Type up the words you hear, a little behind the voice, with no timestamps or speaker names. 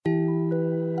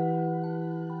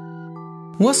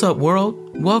What's up,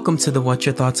 world? Welcome to the What's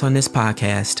Your Thoughts on This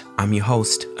podcast. I'm your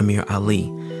host, Amir Ali.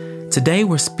 Today,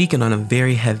 we're speaking on a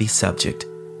very heavy subject.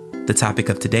 The topic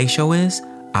of today's show is,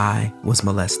 I was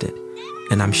molested,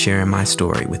 and I'm sharing my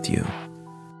story with you.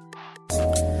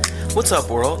 What's up,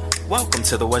 world? Welcome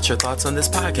to the What's Your Thoughts on This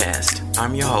podcast.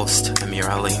 I'm your host, Amir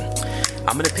Ali.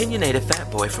 I'm an opinionated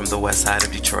fat boy from the west side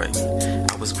of Detroit.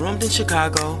 I was groomed in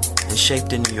Chicago and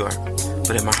shaped in New York,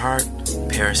 but in my heart,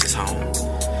 Paris is home.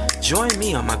 Join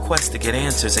me on my quest to get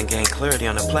answers and gain clarity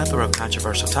on a plethora of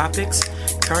controversial topics,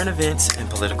 current events, and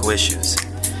political issues.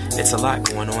 It's a lot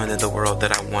going on in the world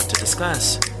that I want to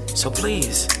discuss, so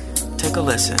please, take a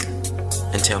listen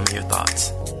and tell me your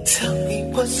thoughts. Tell me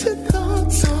what's your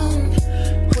thoughts on,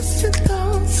 what's your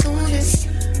thoughts on this,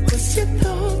 what's your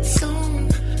thoughts on,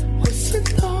 what's your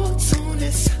thoughts on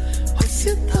this, what's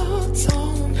your thoughts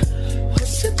on,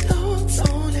 what's your thoughts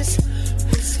on this,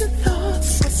 what's your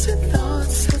thoughts, what's your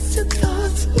thoughts, what's your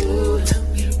thoughts, ooh, tell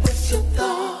me what's your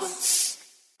thoughts.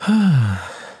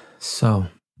 So,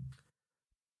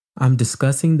 I'm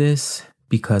discussing this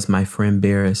because my friend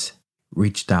Barris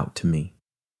reached out to me,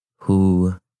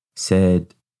 who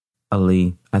said,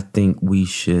 Ali, I think we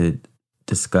should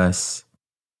discuss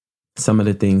some of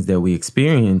the things that we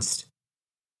experienced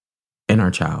in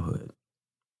our childhood.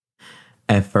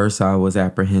 At first, I was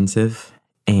apprehensive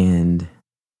and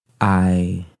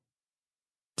I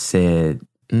said,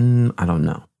 I don't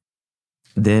know.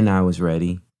 Then I was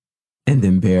ready. And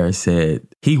then Bear said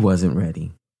he wasn't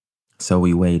ready. So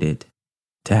we waited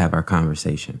to have our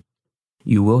conversation.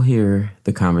 You will hear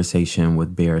the conversation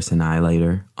with Barris and I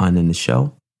later on in the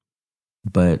show.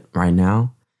 But right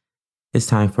now, it's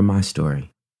time for my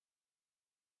story.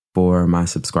 For my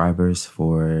subscribers,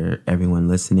 for everyone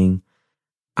listening,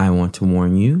 I want to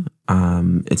warn you,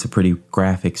 it's a pretty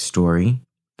graphic story,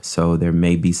 so there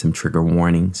may be some trigger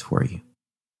warnings for you.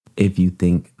 If you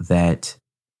think that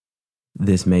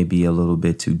this may be a little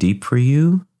bit too deep for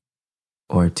you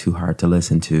or too hard to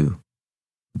listen to,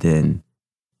 then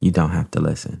you don't have to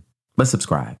listen. But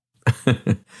subscribe.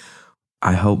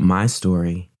 I hope my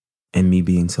story and me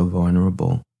being so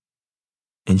vulnerable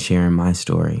and sharing my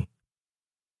story,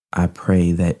 I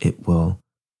pray that it will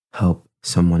help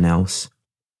someone else,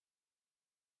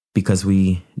 because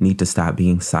we need to stop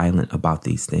being silent about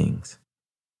these things.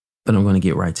 But I'm going to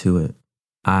get right to it.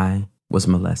 I was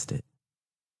molested.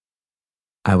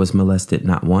 I was molested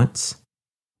not once,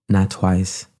 not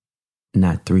twice,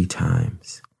 not 3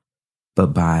 times,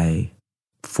 but by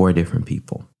 4 different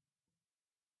people.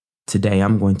 Today,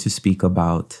 I'm going to speak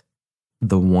about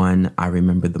the one I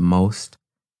remember the most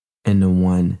and the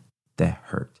one that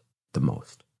hurt the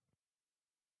most.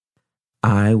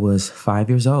 I was 5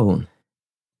 years old.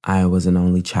 I was an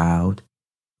only child,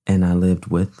 and I lived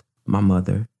with my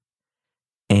mother.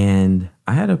 And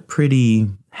I had a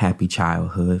pretty happy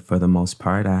childhood for the most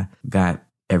part. I got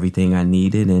everything I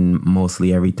needed and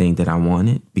mostly everything that I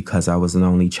wanted because I was an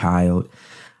only child.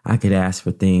 I could ask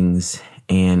for things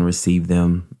and receive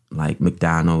them, like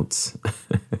McDonald's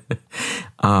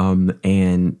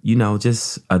and,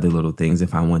 just other little things.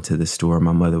 If I went to the store,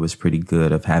 my mother was pretty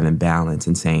good of having balance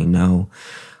and saying no.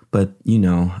 But,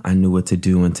 I knew what to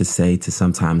do and to say to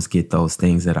sometimes get those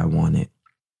things that I wanted.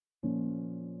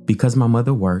 Because my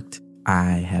mother worked, I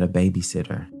had a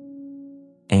babysitter.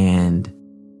 And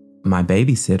my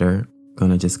babysitter,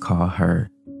 gonna just call her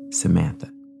Samantha.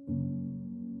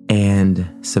 And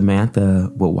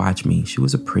Samantha would watch me. She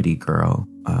was a pretty girl,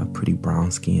 pretty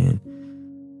brown skin,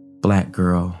 black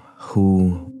girl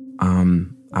who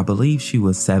I believe she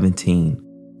was 17,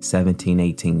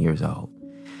 18 years old.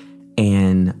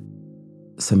 And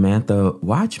Samantha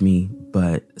watched me,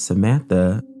 but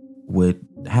Samantha would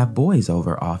have boys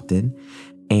over often.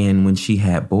 And when she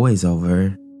had boys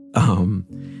over,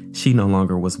 she no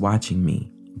longer was watching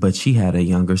me, but she had a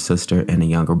younger sister and a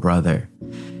younger brother.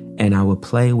 And I would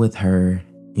play with her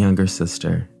younger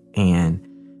sister. And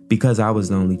because I was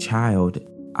the only child,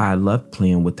 I loved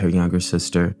playing with her younger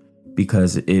sister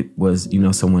because it was,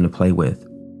 someone to play with.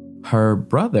 Her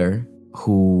brother,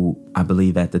 who I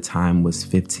believe at the time was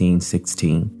 15,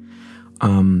 16,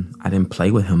 I didn't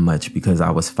play with him much because I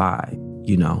was 5,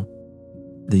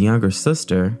 The younger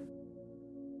sister,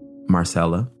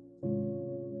 Marcella,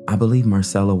 I believe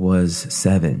Marcella was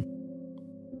 7.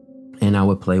 And I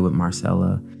would play with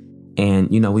Marcella and,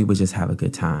 we would just have a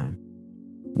good time.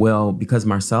 Well, because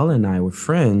Marcella and I were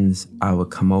friends, I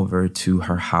would come over to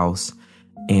her house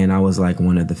and I was like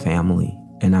one of the family,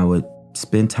 and I would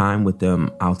spend time with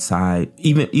them outside,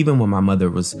 even when my mother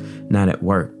was not at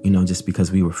work, just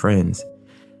because we were friends.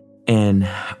 And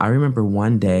I remember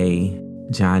one day,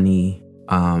 Johnny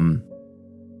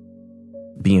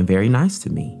being very nice to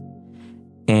me.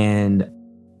 And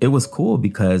it was cool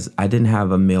because I didn't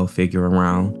have a male figure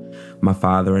around. My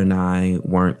father and I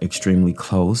weren't extremely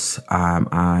close.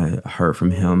 I heard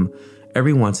from him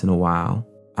every once in a while.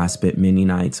 I spent many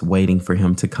nights waiting for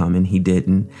him to come, and he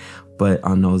didn't. But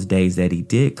on those days that he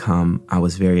did come, I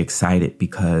was very excited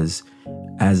because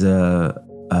as a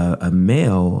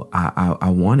male, I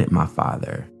wanted my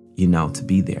father, to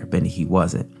be there, but he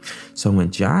wasn't. So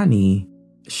when Johnny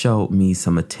showed me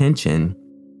some attention,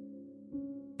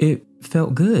 it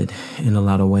felt good in a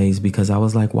lot of ways because I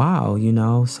was like, wow,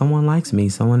 someone likes me.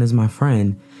 Someone is my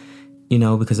friend,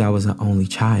 because I was an only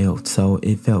child. So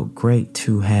it felt great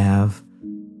to have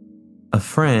a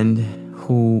friend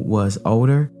who was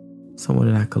older,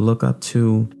 someone that I could look up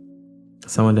to,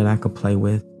 someone that I could play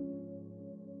with.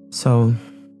 So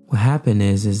what happened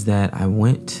is that I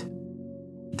went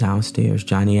downstairs.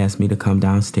 Johnny asked me to come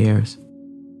downstairs.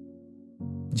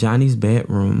 Johnny's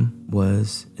bedroom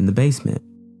was in the basement.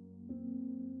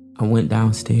 I went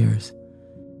downstairs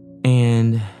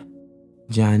and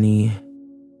Johnny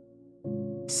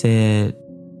said,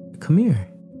 "Come here."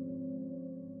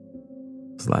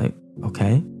 I was like,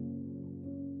 okay.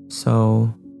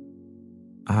 So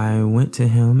I went to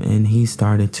him and he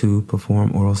started to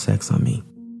perform oral sex on me.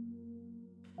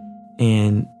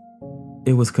 And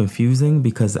it was confusing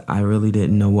because I really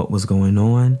didn't know what was going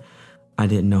on. I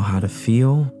didn't know how to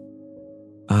feel.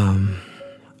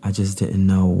 I just didn't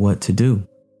know what to do.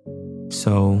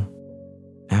 So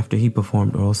after he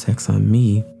performed oral sex on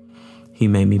me, he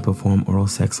made me perform oral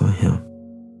sex on him.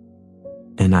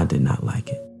 And I did not like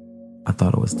it. I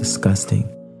thought it was disgusting.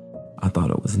 I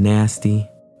thought it was nasty.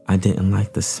 I didn't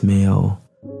like the smell.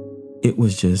 It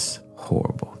was just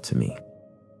horrible to me.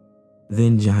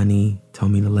 Then Johnny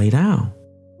told me to lay down.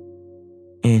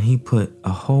 And he put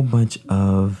a whole bunch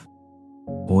of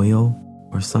oil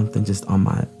or something just on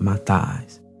my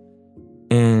thighs.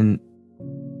 And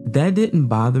that didn't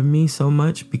bother me so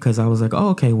much because I was like, oh,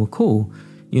 okay, well, cool.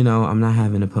 I'm not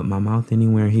having to put my mouth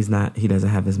anywhere. He doesn't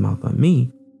have his mouth on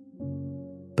me.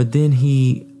 But then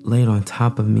he laid on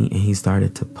top of me and he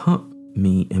started to pump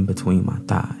me in between my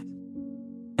thighs.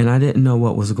 And I didn't know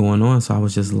what was going on, so I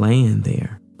was just laying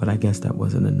there. But I guess that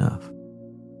wasn't enough.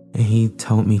 And he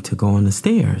told me to go on the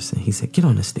stairs. And he said, get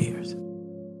on the stairs.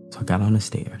 So I got on the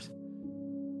stairs.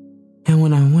 And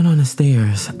when I went on the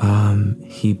stairs,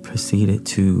 he proceeded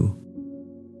to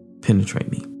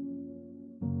penetrate me.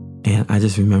 And I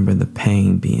just remember the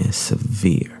pain being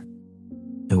severe.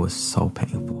 It was so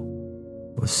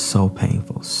painful. It was so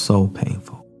painful, so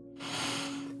painful.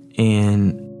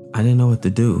 And I didn't know what to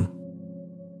do.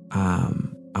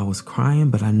 I was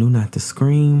crying, but I knew not to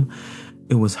scream.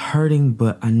 It was hurting,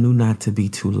 but I knew not to be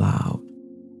too loud.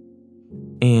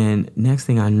 And next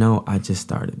thing I know, I just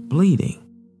started bleeding.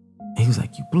 And he was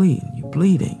like, you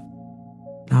bleeding.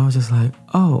 And I was just like,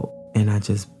 oh. And I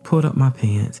just pulled up my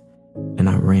pants and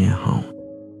I ran home.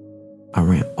 I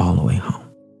ran all the way home.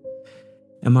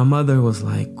 And my mother was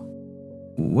like,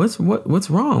 what's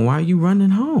wrong? Why are you running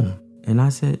home? And I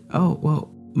said, oh,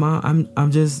 well, Mom,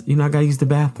 I'm just, I got to use the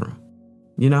bathroom,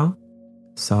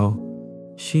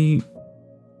 So she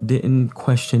didn't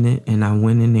question it. And I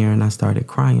went in there and I started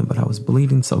crying, but I was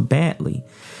bleeding so badly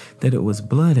that it was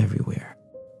blood everywhere.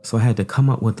 So I had to come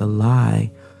up with a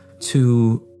lie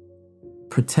to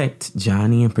protect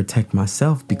Johnny and protect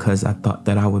myself because I thought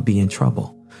that I would be in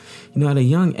trouble. At a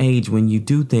young age, when you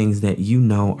do things that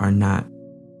are not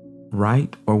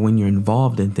right, or when you're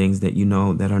involved in things that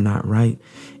that are not right,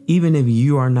 even if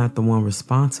you are not the one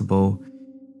responsible,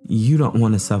 you don't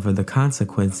want to suffer the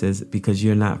consequences because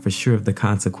you're not for sure if the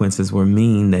consequences will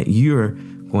mean that you're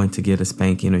going to get a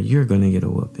spanking or you're going to get a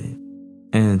whooping.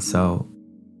 And so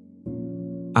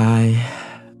I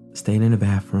stayed in the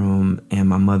bathroom and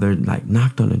my mother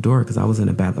knocked on the door because I was in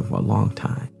the bathroom for a long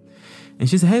time. And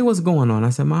she said, hey, what's going on?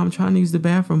 I said, Mom, I'm trying to use the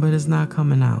bathroom, but it's not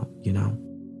coming out,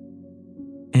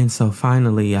 And so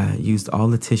finally I used all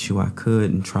the tissue I could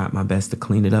and tried my best to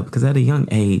clean it up because at a young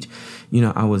age,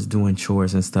 I was doing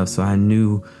chores and stuff. So I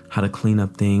knew how to clean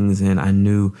up things and I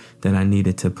knew that I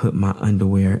needed to put my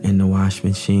underwear in the wash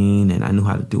machine and I knew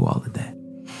how to do all of that.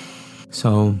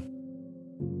 So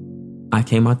I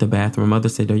came out the bathroom. Mother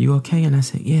said, are you okay? And I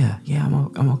said, yeah,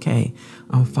 I'm okay.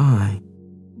 I'm fine.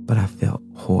 But I felt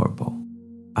horrible.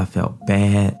 I felt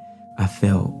bad. I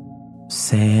felt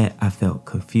sad. I felt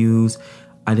confused.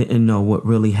 I didn't know what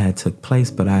really had took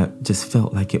place, but I just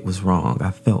felt like it was wrong.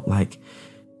 I felt like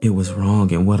it was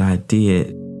wrong. And what I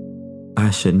did, I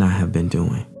should not have been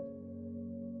doing.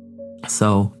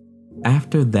 So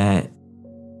after that,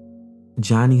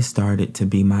 Johnny started to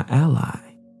be my ally.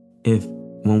 If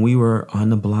when we were on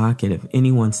the block, and if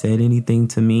anyone said anything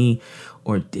to me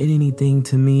or did anything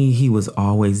to me, he was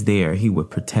always there. He would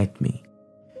protect me.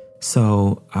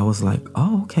 So I was like,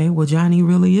 oh, okay, well, Johnny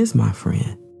really is my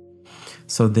friend.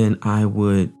 So then I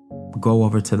would go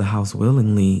over to the house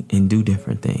willingly and do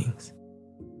different things.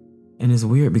 And it's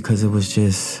weird because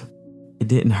it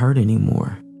didn't hurt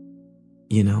anymore.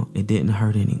 It didn't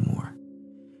hurt anymore.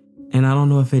 And I don't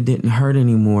know if it didn't hurt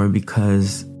anymore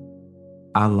because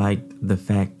I liked the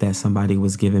fact that somebody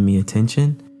was giving me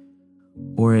attention,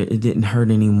 or it didn't hurt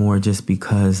anymore just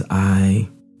because I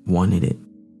wanted it.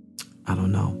 I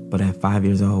don't know. But at 5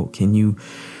 years old, can you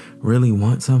really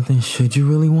want something? Should you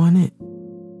really want it?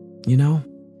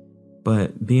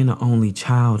 But being an only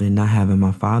child and not having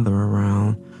my father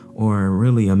around, or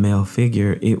really a male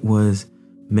figure, it was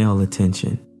male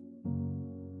attention.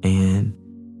 And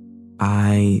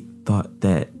I thought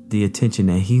that the attention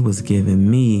that he was giving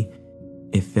me,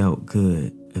 it felt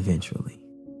good eventually.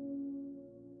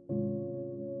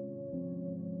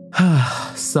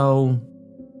 So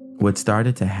what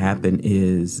started to happen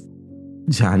is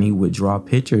Johnny would draw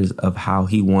pictures of how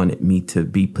he wanted me to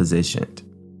be positioned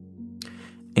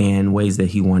and ways that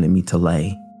he wanted me to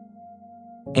lay.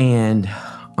 And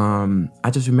I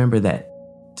just remember that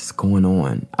just going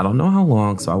on. I don't know how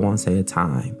long, so I won't say a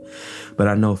time, but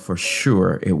I know for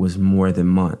sure it was more than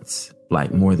months,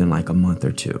 like more than like a month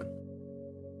or two.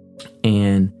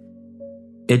 And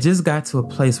it just got to a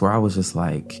place where I was just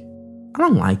like, I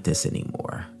don't like this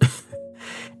anymore.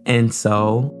 And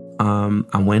so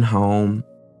I went home.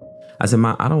 I said,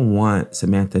 I don't want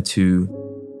Samantha to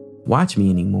watch me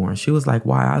anymore. And she was like,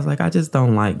 why? I was like, I just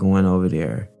don't like going over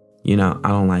there. I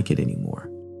don't like it anymore.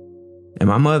 And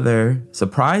my mother,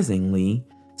 surprisingly,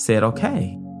 said,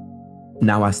 okay.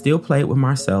 Now, I still played with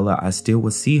Marcella. I still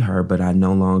would see her, but I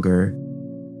no longer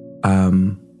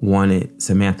wanted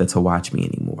Samantha to watch me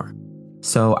anymore.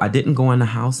 So I didn't go in the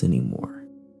house anymore.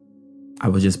 I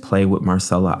would just play with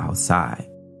Marcella outside.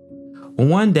 Well,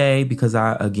 one day, because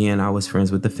I was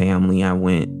friends with the family, I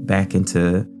went back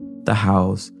into the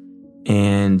house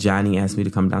and Johnny asked me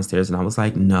to come downstairs and I was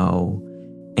like, no.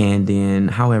 And then,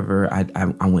 however,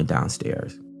 I went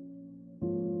downstairs.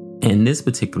 And this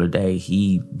particular day,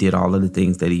 he did all of the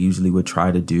things that he usually would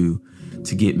try to do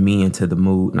to get me into the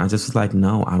mood. And I just was like,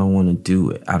 no, I don't want to do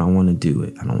it. I don't want to do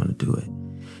it. I don't want to do it.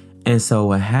 And so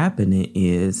what happened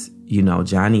is,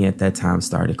 Johnny at that time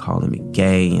started calling me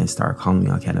gay and started calling me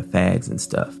all kind of fags and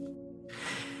stuff.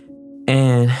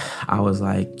 And I was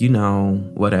like,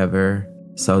 whatever.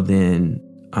 So then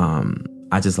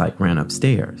I just ran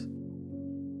upstairs.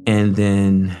 And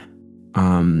then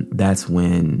that's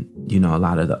when, a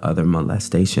lot of the other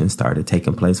molestation started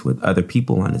taking place with other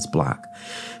people on this block.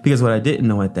 Because what I didn't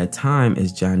know at that time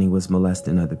is Johnny was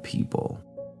molesting other people.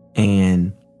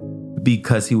 And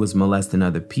because he was molesting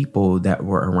other people that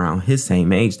were around his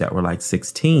same age, that were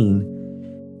 16,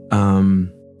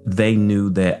 they knew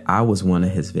that I was one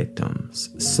of his victims.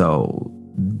 So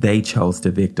they chose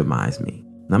to victimize me.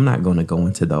 I'm not going to go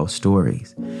into those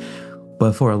stories.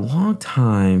 But for a long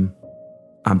time,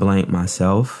 I blamed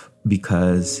myself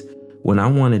because when I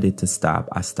wanted it to stop,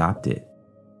 I stopped it.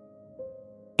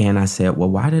 And I said,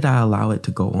 well, why did I allow it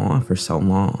to go on for so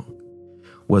long?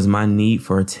 Was my need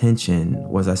for attention,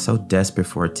 was I so desperate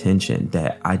for attention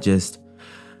that I just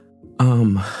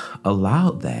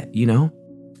allowed that,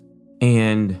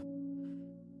 And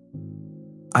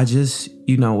I just,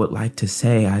 would like to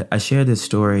say, I share this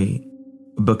story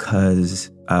because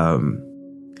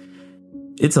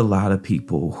it's a lot of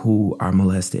people who are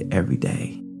molested every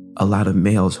day. A lot of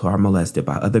males who are molested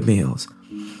by other males.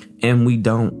 And we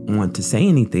don't want to say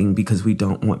anything because we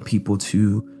don't want people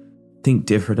to think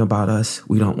different about us.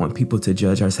 We don't want people to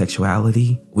judge our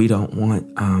sexuality. We don't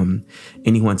want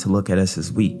anyone to look at us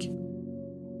as weak.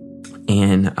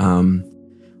 And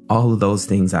all of those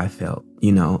things I felt,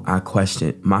 I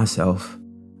questioned myself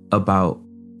about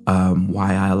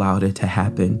why I allowed it to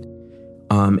happen.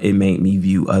 It made me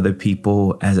view other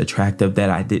people as attractive that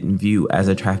I didn't view as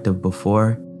attractive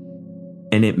before.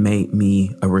 And it made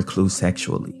me a recluse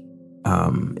sexually.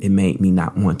 It made me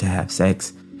not want to have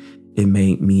sex. It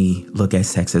made me look at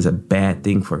sex as a bad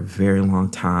thing for a very long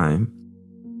time.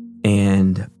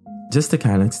 And just to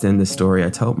kind of extend the story, I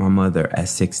told my mother at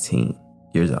 16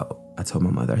 years old. I told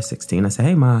my mother at 16, I said,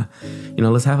 hey, Ma,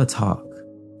 let's have a talk.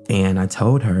 And I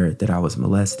told her that I was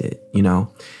molested,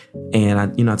 and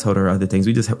I told her other things.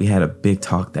 We had a big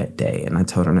talk that day. And I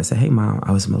told her and I said, hey, Mom,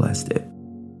 I was molested.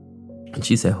 And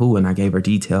she said, who? And I gave her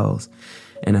details.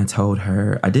 And I told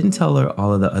her, I didn't tell her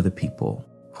all of the other people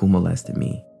who molested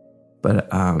me. But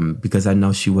because I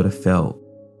know she would have felt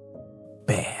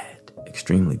bad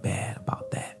extremely bad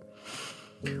about that.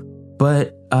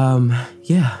 But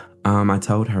I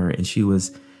told her, and she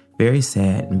was very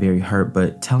sad and very hurt,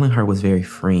 but telling her was very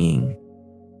freeing.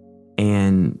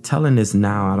 And telling this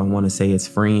now, I don't want to say it's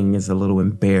freeing, is a little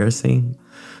embarrassing.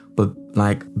 But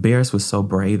like, Barris was so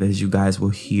brave, as you guys will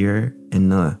hear in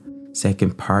the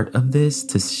second part of this,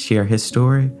 to share his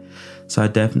story. So I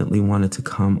definitely wanted to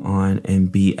come on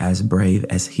and be as brave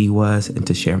as he was and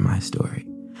to share my story.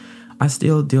 I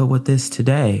still deal with this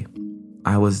today.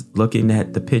 I was looking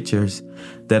at the pictures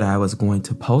that I was going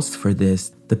to post for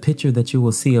this. The picture that you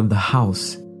will see of the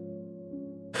house,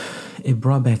 it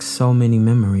brought back so many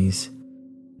memories.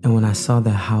 And when I saw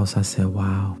that house, I said,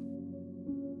 wow,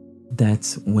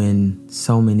 that's when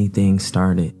so many things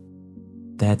started.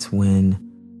 That's when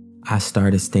I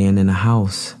started staying in a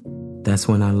house. That's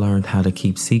when I learned how to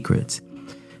keep secrets.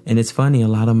 And it's funny, a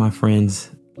lot of my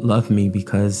friends love me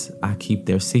because I keep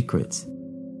their secrets.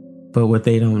 But what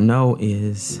they don't know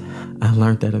is I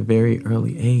learned at a very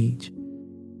early age,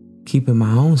 keeping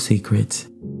my own secrets,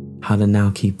 how to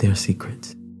now keep their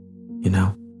secrets, you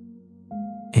know?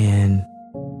 And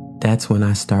that's when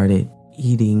I started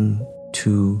eating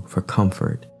for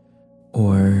comfort,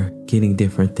 or getting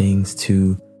different things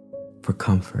for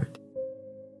comfort.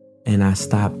 And I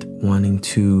stopped wanting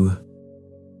to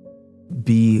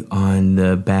be on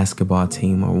the basketball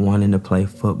team or wanting to play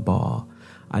football.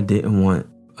 I didn't want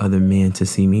other men to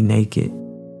see me naked.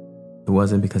 It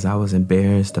wasn't because I was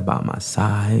embarrassed about my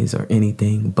size or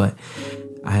anything, but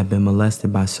I had been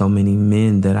molested by so many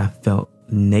men that I felt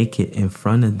naked in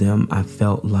front of them. I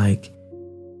felt like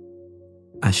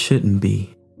I shouldn't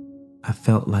be. I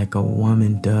felt like a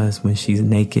woman does when she's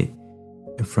naked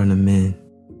in front of men.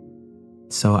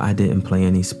 So I didn't play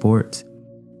any sports.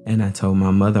 And I told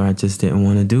my mother I just didn't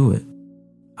want to do it.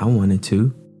 I wanted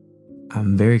to.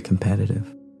 I'm very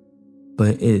competitive.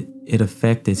 But it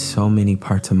affected so many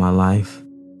parts of my life.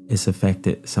 It's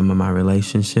affected some of my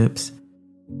relationships.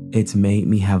 It's made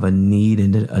me have a need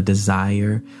and a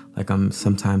desire. Like, I'm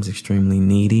sometimes extremely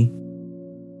needy.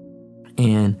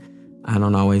 And I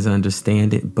don't always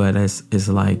understand it, but it's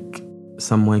like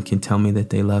someone can tell me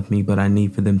that they love me, but I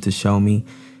need for them to show me,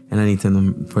 and I need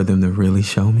for them to really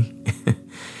show me.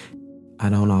 I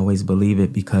don't always believe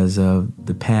it because of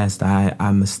the past.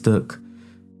 I mistook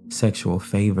sexual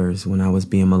favors when I was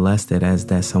being molested as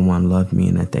that someone loved me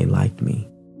and that they liked me.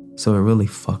 So it really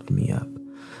fucked me up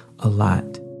a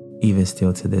lot, even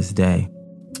still to this day.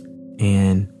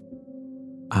 And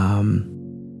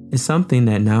it's something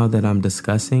that now that I'm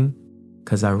discussing,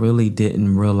 because I really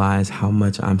didn't realize how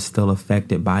much I'm still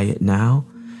affected by it now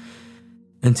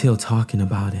until talking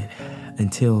about it,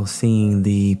 until seeing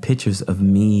the pictures of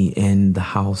me in the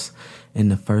house.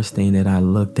 And the first thing that I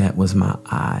looked at was my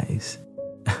eyes.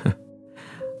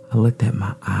 I looked at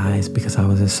my eyes because I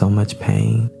was in so much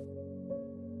pain.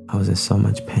 I was in so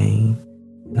much pain,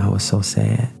 and I was so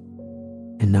sad,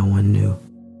 and no one knew.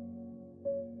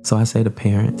 So I say to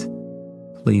parents,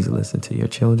 please listen to your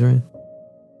children.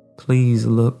 Please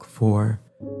look for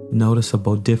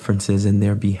noticeable differences in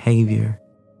their behavior.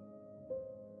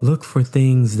 Look for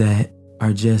things that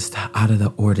are just out of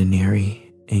the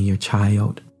ordinary in your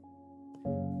child.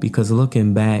 Because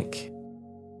looking back,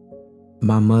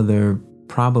 my mother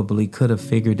probably could have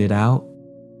figured it out,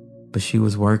 but she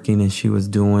was working and she was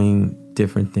doing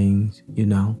different things, you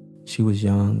know. She was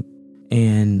young,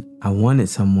 and I wanted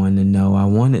someone to know. I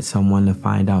wanted someone to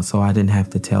find out so I didn't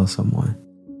have to tell someone.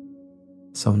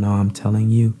 So now I'm telling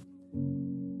you.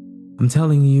 I'm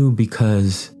telling you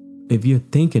because if you're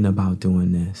thinking about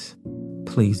doing this,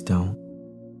 please don't.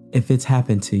 If it's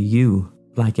happened to you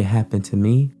like it happened to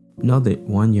me, know that,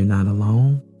 one, you're not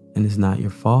alone and it's not your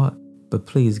fault, but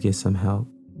please get some help.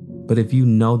 But if you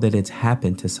know that it's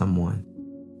happened to someone,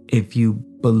 if you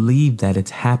believe that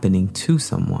it's happening to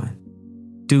someone,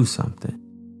 do something.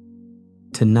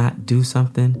 To not do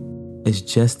something is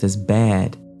just as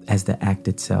bad as the act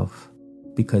itself.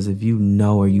 Because if you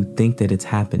know or you think that it's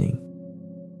happening,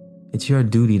 it's your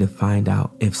duty to find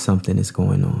out if something is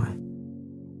going on.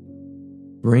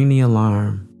 Ring the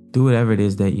alarm. Do whatever it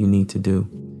is that you need to do.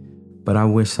 But I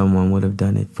wish someone would have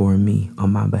done it for me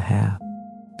on my behalf.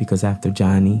 Because after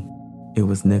Johnny, it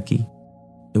was Nookie.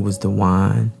 It was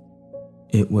Dewan.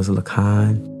 It was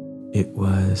Lacan. It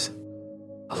was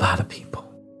a lot of people.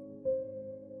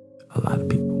 A lot of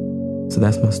people. So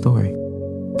that's my story.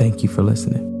 Thank you for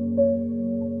listening.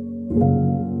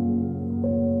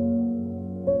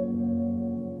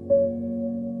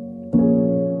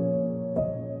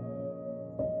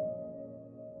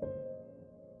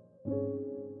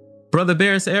 Brother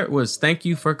Barris Edwards, thank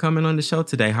you for coming on the show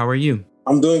today. How are you?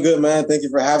 I'm doing good, man. Thank you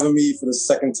for having me for the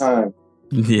second time.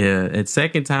 Yeah, it's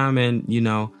second time and,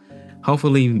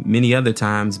 hopefully many other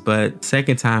times, but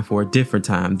second time for a different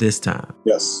time this time.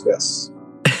 Yes, yes.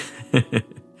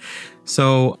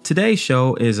 So today's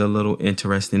show is a little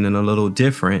interesting and a little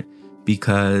different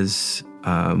because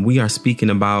we are speaking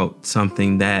about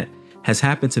something that has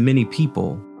happened to many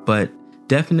people, but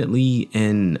definitely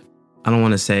I don't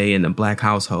want to say in a Black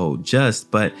household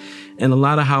but in a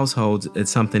lot of households,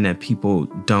 it's something that people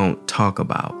don't talk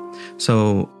about.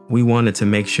 So we wanted to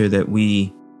make sure that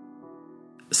we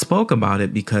spoke about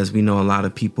it because we know a lot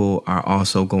of people are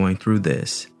also going through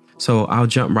this. So I'll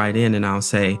jump right in and I'll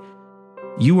say,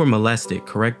 you were molested,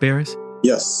 correct, Barris?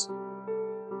 Yes.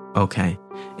 Okay.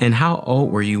 And how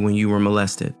old were you when you were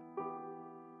molested?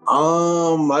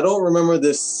 I don't remember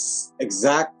this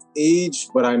exact age,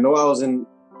 but I know I was in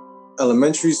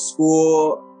elementary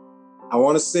school. I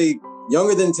want to say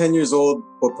younger than 10 years old,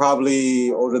 but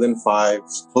probably older than 5,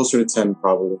 closer to 10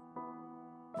 probably.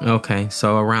 Okay,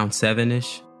 so around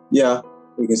 7-ish? Yeah,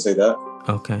 we can say that.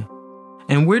 Okay.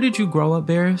 And where did you grow up,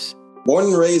 Barris? Born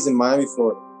and raised in Miami,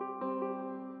 Florida.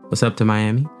 What's up to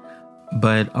Miami?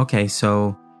 But okay,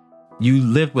 so you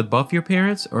lived with both your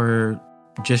parents or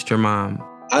just your mom?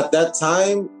 At that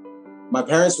time, my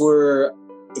parents were,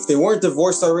 if they weren't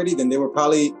divorced already, then they were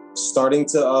probably starting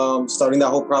that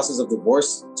whole process of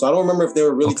divorce. So I don't remember if they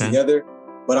were really together,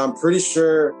 but I'm pretty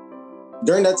sure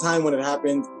during that time when it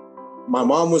happened, my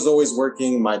mom was always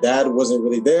working. My dad wasn't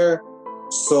really there.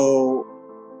 So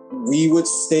we would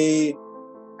stay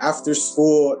after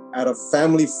school at a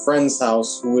family friend's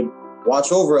house who would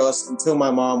watch over us until my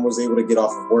mom was able to get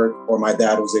off of work or my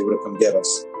dad was able to come get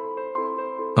us.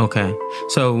 Okay.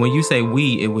 So when you say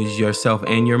we, it was yourself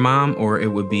and your mom, or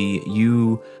it would be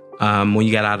you when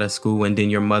you got out of school and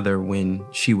then your mother when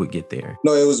she would get there?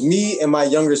 No, it was me and my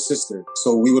younger sister.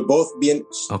 So we would both be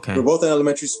we were both in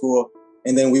elementary school,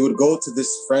 and then we would go to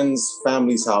this friend's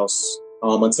family's house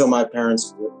until my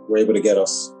parents were able to get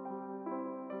us.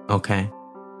 Okay.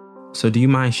 So do you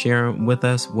mind sharing with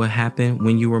us what happened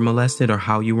when you were molested or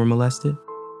how you were molested?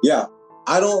 Yeah.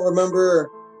 I don't remember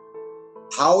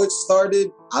how it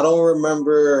started. I don't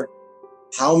remember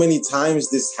how many times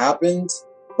this happened,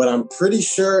 but I'm pretty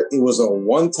sure it was a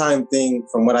one-time thing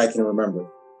from what I can remember.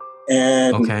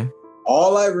 And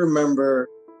all I remember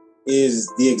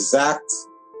is the exact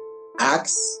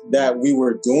acts that we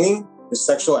were doing, the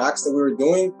sexual acts that we were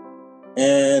doing.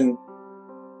 And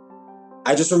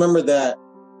I just remember that,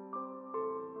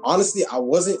 honestly, I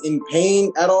wasn't in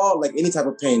pain at all, like any type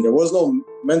of pain. There was no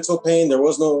mental pain. There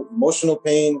was no emotional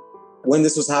pain when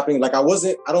this was happening. Like I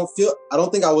don't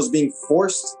think I was being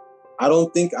forced. I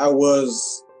don't think I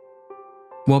was.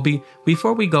 Well,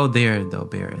 before we go there though,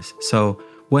 Barris, so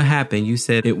what happened? You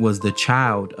said it was the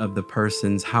child of the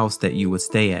person's house that you would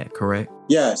stay at, correct?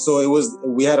 Yeah. So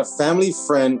we had a family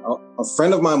friend, a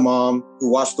friend of my mom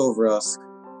who watched over us,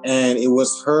 and it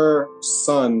was her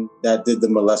son that did the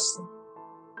molesting.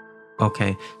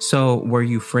 Okay. So were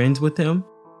you friends with him?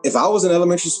 If I was in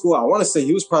elementary school, I want to say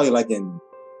he was probably like in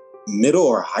middle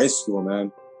or high school,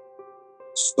 man.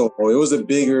 So it was a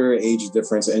bigger age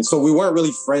difference. And so we weren't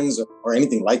really friends or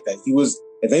anything like that.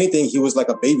 If anything, he was like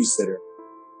a babysitter.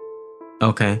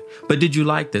 Okay. But did you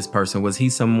like this person? Was he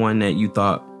someone that you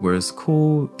thought was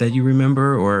cool that you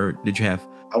remember, or did you have?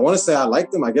 I want to say I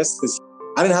liked him, I guess, because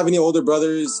I didn't have any older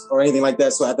brothers or anything like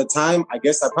that. So at the time, I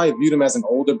guess I probably viewed him as an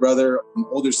older brother, an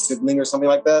older sibling or something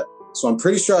like that. So I'm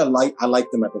pretty sure I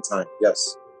liked him at the time.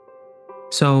 Yes.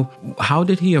 So how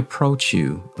did he approach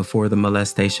you before the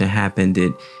molestation happened?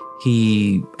 Did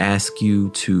he ask you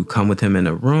to come with him in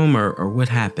a room or what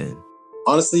happened?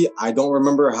 Honestly, I don't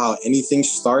remember how anything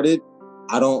started.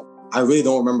 I really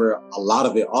don't remember a lot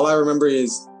of it. All I remember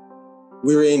is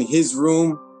we were in his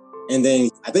room, and then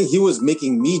I think he was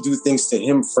making me do things to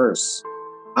him first.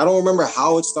 I don't remember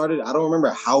how it started. I don't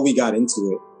remember how we got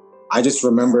into it. I just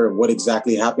remember what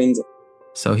exactly happened.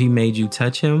 So he made you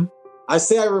touch him? I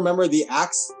say I remember the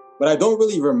acts, but I don't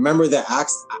really remember the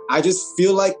acts. I just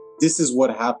feel like this is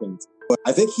what happened. But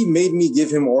I think he made me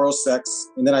give him oral sex,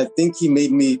 and then I think he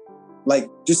made me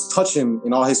just touch him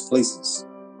in all his places.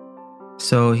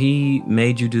 So he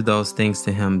made you do those things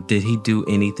to him. Did he do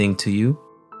anything to you?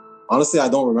 Honestly, I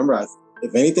don't remember.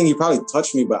 If anything, he probably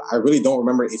touched me, but I really don't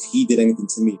remember if he did anything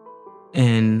to me.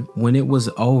 And when it was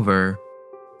over,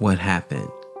 what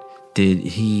happened? Did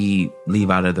he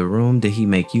leave out of the room? Did he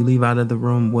make you leave out of the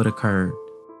room? What occurred?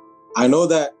 I know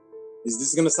that this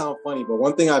is going to sound funny, but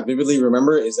one thing I vividly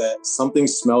remember is that something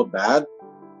smelled bad.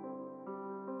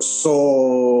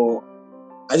 So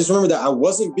I just remember that I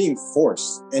wasn't being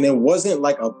forced, and it wasn't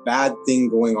like a bad thing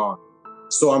going on.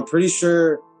 So I'm pretty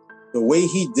sure the way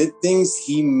he did things,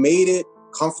 he made it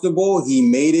comfortable. He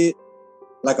made it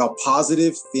like a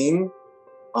positive thing.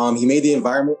 He made the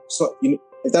environment. So,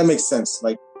 if that makes sense,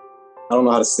 like, I don't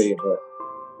know how to say it, but.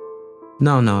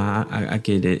 No, I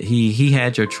get it. He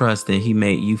had your trust and he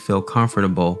made you feel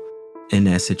comfortable in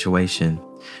that situation.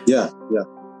 Yeah.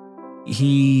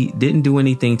 He didn't do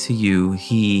anything to you.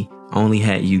 He only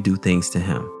had you do things to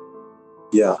him.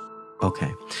 Yeah.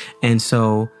 Okay. And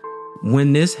so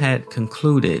when this had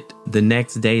concluded, the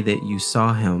next day that you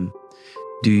saw him,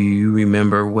 do you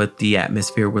remember what the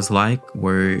atmosphere was like?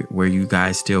 Were you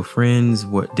guys still friends?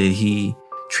 What did he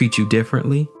treat you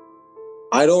differently?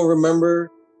 I don't remember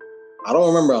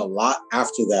a lot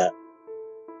after that.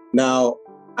 Now,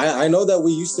 I know that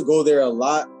we used to go there a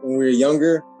lot when we were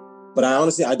younger, but I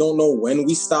don't know when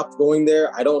we stopped going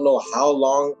there. I don't know how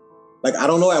long. Like, I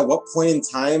don't know at what point in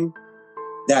time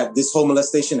that this whole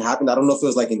molestation happened. I don't know if it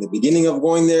was like in the beginning of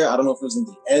going there. I don't know if it was in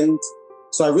the end.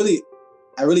 So I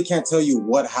really can't tell you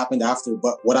what happened after.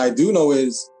 But what I do know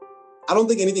is I don't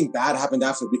think anything bad happened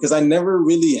after, because I never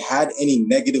really had any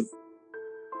negative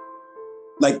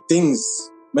like things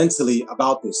mentally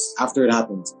about this after it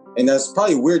happened. And that's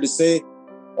probably weird to say,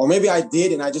 or maybe I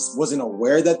did and I just wasn't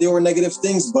aware that there were negative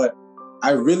things, but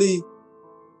I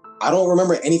don't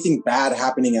remember anything bad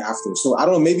happening after. So I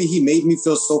don't know, maybe he made me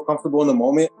feel so comfortable in the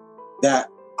moment that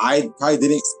I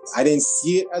didn't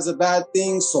see it as a bad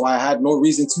thing. So I had no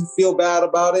reason to feel bad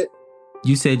about it.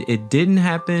 You said it didn't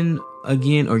happen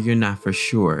again, or you're not for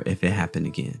sure if it happened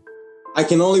again? I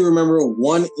can only remember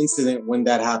one incident when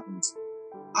that happened.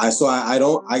 I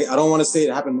don't want to say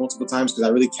it happened multiple times because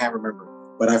I really can't remember,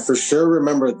 but I for sure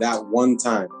remember that one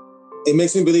time. It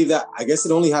makes me believe that I guess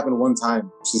it only happened one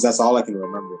time, since that's all I can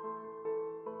remember.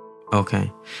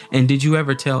 Okay. And did you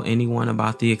ever tell anyone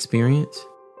about the experience?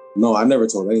 No, I've never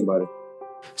told anybody.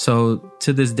 So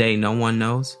to this day, no one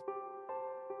knows?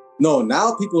 No,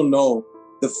 now people know.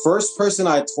 The first person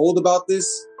I told about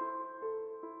this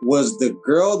was the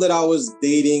girl that I was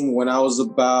dating when I was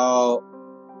about,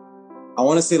 I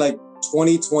want to say like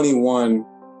 2021.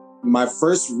 My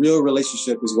first real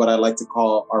relationship is what I like to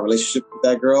call our relationship with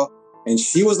that girl. And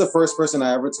she was the first person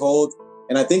I ever told.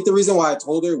 And I think the reason why I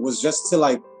told her was just to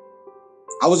like,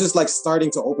 I was just like starting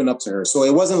to open up to her. So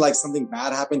it wasn't like something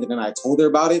bad happened and then I told her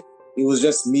about it. It was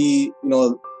just me,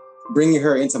 bringing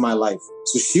her into my life.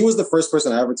 So she was the first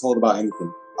person I ever told about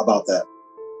anything about that.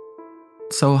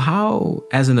 So how,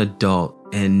 as an adult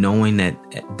and knowing that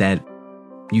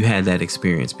you had that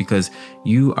experience, because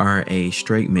you are a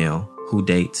straight male who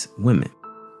dates women,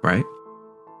 right?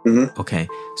 Mm-hmm. Okay.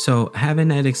 So having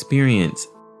that experience,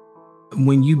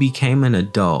 when you became an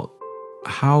adult,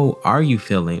 how are you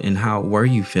feeling and how were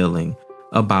you feeling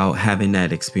about having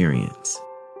that experience?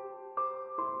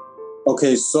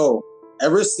 Okay, so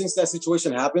ever since that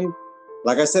situation happened,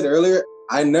 like I said earlier,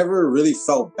 I never really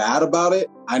felt bad about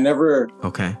it.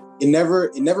 Okay. It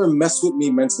never messed with me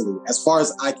mentally. As far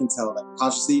as I can tell, like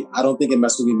consciously, I don't think it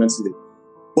messed with me mentally.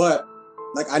 But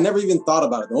like, I never even thought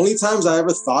about it. The only times I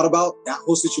ever thought about that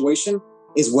whole situation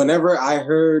is whenever I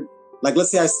heard, like,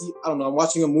 let's say I'm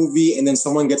watching a movie and then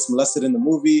someone gets molested in the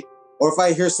movie, or if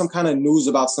I hear some kind of news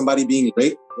about somebody being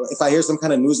raped,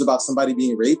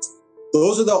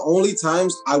 those are the only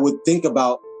times I would think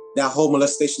about that whole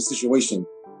molestation situation.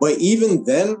 But even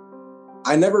then,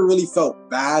 I never really felt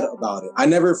bad about it. I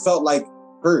never felt like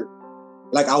hurt.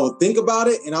 Like, I would think about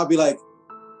it and I'll be like,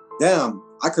 damn,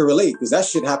 I could relate because that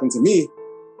shit happened to me.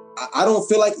 I don't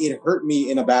feel like it hurt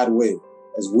me in a bad way,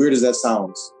 as weird as that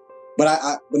sounds.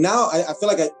 But now I feel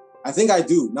like I think I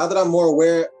do. Now that I'm more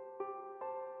aware,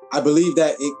 I believe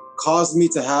that it caused me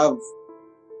to have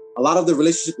a lot of the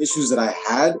relationship issues that I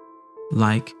had.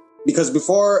 Like? Because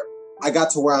before I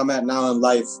got to where I'm at now in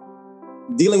life,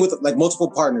 dealing with like multiple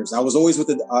partners, I was always with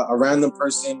a random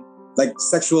person, like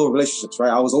sexual relationships,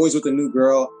 right? I was always with a new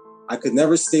girl. I could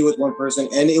never stay with one person.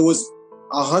 And it was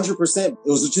 100%, it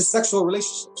was just sexual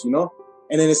relationships, And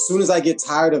then as soon as I get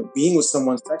tired of being with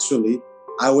someone sexually,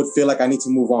 I would feel like I need to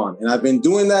move on. And I've been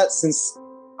doing that since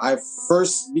I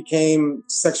first became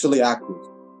sexually active.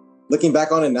 Looking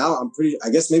back on it now, I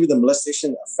guess maybe the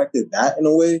molestation affected that in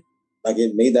a way. Like,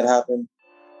 it made that happen.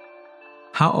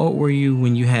 How old were you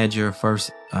when you had your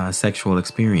first sexual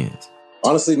experience?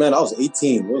 Honestly, man, I was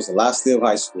 18. It was the last day of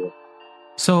high school.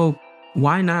 So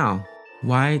why now?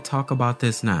 Why talk about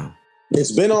this now?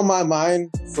 It's been on my mind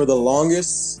for the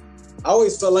longest. I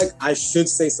always felt like I should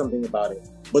say something about it.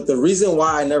 But the reason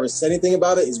why I never said anything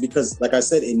about it is because, like I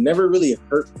said, it never really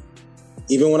hurt me.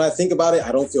 Even when I think about it,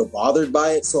 I don't feel bothered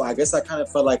by it. So I guess I kind of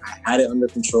felt like I had it under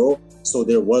control. So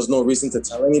there was no reason to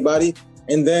tell anybody.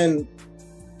 And then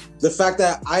the fact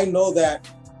that I know that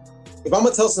if I'm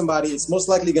gonna tell somebody, it's most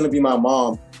likely gonna be my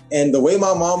mom. And the way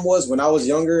my mom was when I was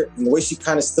younger, and the way she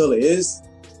kind of still is,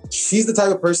 she's the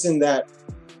type of person that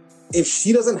if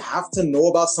she doesn't have to know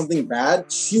about something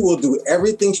bad, she will do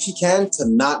everything she can to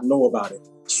not know about it.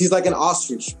 She's like an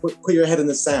ostrich. Put your head in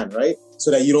the sand, right?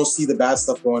 So that you don't see the bad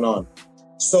stuff going on.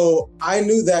 So I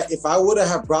knew that if I would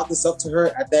have brought this up to her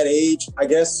at that age, I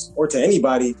guess, or to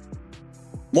anybody,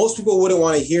 most people wouldn't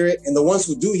want to hear it. And the ones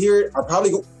who do hear it are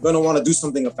probably going to want to do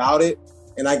something about it.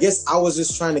 And I guess I was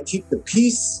just trying to keep the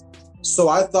peace. So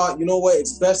I thought, you know what?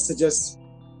 It's best to just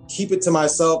keep it to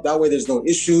myself. That way there's no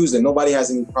issues and nobody has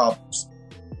any problems.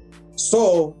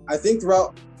 So I think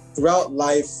throughout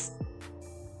life,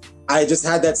 I just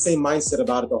had that same mindset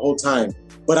about it the whole time.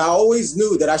 But I always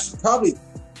knew that I should probably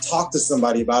talk to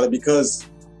somebody about it because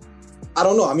I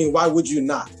don't know. I mean, why would you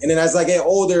not? And then as I get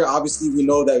older, obviously we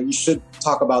know that you should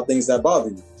talk about things that bother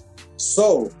you.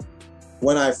 So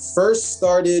when I first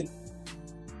started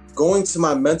going to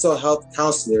my mental health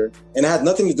counselor, and it had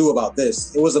nothing to do about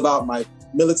this, it was about my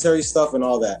military stuff and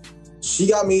all that. She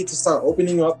got me to start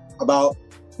opening up about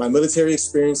my military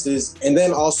experiences and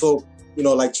then also,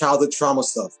 like childhood trauma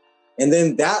stuff. And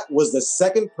then that was the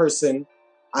second person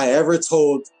I ever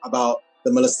told about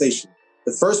the molestation.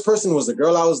 The first person was the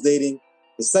girl I was dating.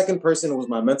 The second person was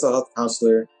my mental health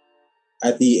counselor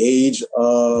at the age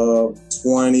of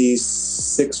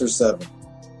 26 or 7.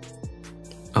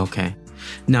 Okay.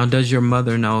 Now, does your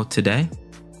mother know today?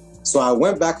 So I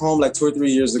went back home like 2 or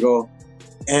 3 years ago,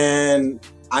 and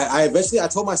I eventually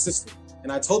told my sister.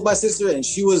 And I told my sister, and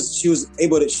she was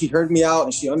able to, she heard me out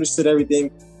and she understood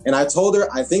everything. And I told her,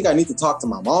 I think I need to talk to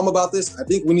my mom about this. I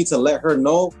think we need to let her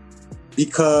know,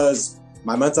 because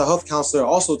my mental health counselor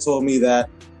also told me that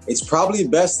it's probably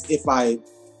best if I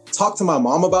talk to my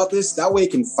mom about this. That way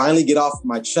it can finally get off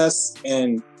my chest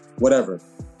and whatever.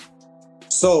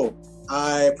 So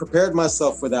I prepared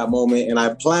myself for that moment, and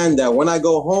I planned that when I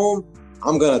go home,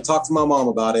 I'm going to talk to my mom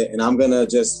about it, and I'm going to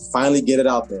just finally get it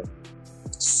out there.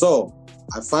 So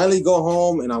I finally go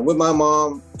home and I'm with my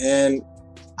mom, and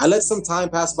I let some time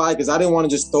pass by because I didn't want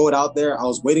to just throw it out there. I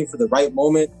was waiting for the right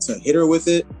moment to hit her with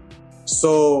it.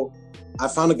 So I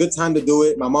found a good time to do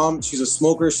it. My mom, she's a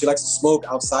smoker. She likes to smoke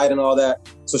outside and all that.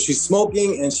 So she's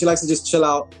smoking and she likes to just chill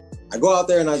out. I go out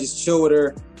there and I just chill with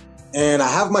her. And I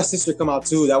have my sister come out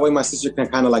too. That way my sister can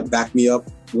kind of like back me up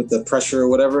with the pressure or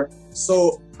whatever.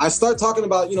 So I start talking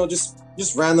about,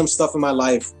 just random stuff in my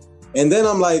life. And then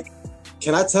I'm like,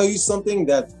 can I tell you something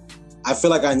that I feel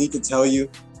like I need to tell you?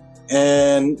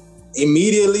 And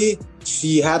immediately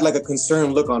she had like a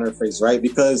concerned look on her face, right?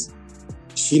 Because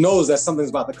she knows that something's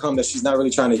about to come that she's not really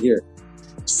trying to hear.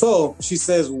 So she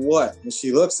says, what? And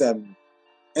she looks at me.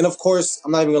 And of course,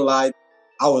 I'm not even gonna lie,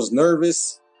 I was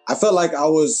nervous. I felt like I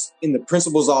was in the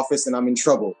principal's office and I'm in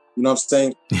trouble. You know what I'm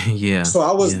saying? Yeah. So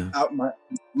I was,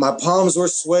 my palms were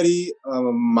sweaty.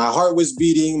 My heart was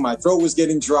beating. My throat was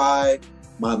getting dry.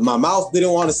 My mouth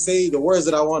didn't want to say the words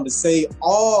that I wanted to say.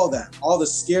 All that, all the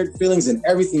scared feelings and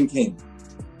everything came.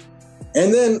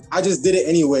 And then I just did it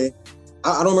anyway.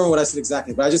 I don't remember what I said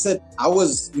exactly, but I just said I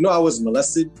was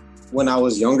molested when I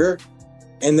was younger.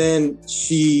 And then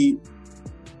she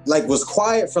was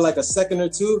quiet for like a second or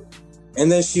two.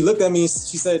 And then she looked at me and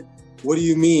she said, what do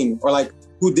you mean? Or like,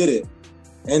 who did it?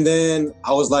 And then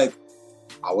I was like,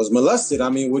 I was molested. I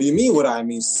mean, what do you mean what I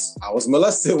mean? I was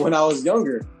molested when I was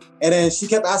younger. And then she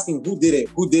kept asking, who did it?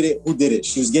 Who did it? Who did it?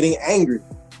 She was getting angry.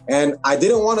 And I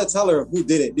didn't want to tell her who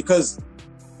did it because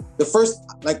the first,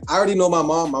 I already know my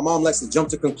mom. My mom likes to jump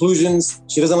to conclusions.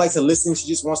 She doesn't like to listen. She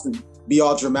just wants to be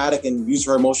all dramatic and use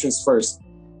her emotions first.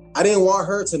 I didn't want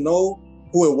her to know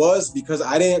who it was because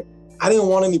I didn't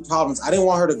want any problems. I didn't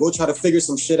want her to go try to figure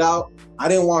some shit out. I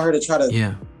didn't want her to try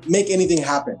to make anything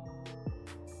happen.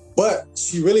 But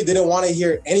she really didn't want to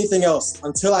hear anything else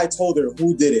until I told her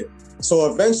who did it.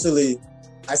 So eventually,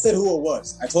 I said who it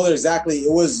was. I told her exactly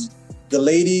it was the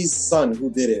lady's son who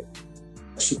did it.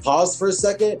 She paused for a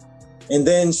second, and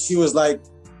then she was like,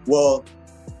 well,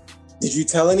 did you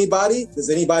tell anybody?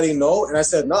 Does anybody know? And I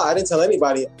said, no, I didn't tell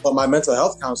anybody but my mental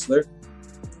health counselor.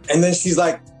 And then she's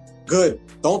like, good,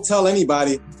 don't tell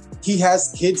anybody. He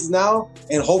has kids now,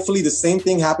 and hopefully the same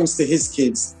thing happens to his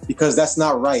kids because that's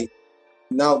not right.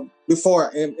 Now,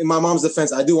 before, in my mom's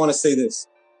defense, I do want to say this.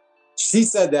 She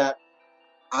said that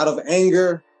out of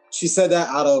anger. She said that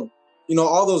out of,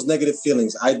 all those negative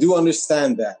feelings. I do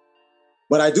understand that.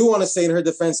 But I do want to say in her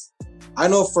defense, I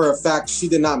know for a fact she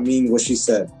did not mean what she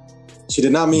said. She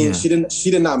did not mean, she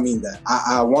did not mean that.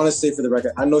 I want to say for the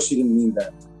record, I know she didn't mean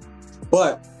that.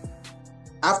 But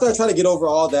after I tried to get over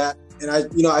all that, and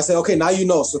I said, okay, now you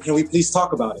know, so can we please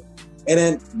talk about it? And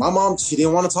then my mom, she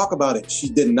didn't want to talk about it. She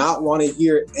did not want to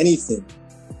hear anything.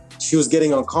 She was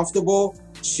getting uncomfortable.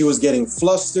 She was getting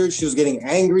flustered. She was getting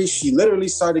angry. She literally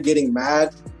started getting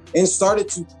mad and started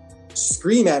to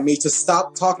scream at me to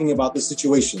stop talking about the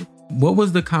situation. What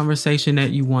was the conversation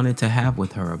that you wanted to have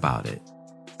with her about it?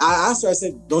 I asked her, I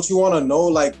said, don't you want to know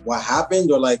like what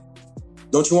happened, or like,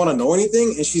 don't you want to know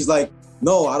anything? And she's like,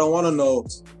 no, I don't want to know.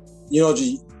 You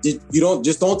know,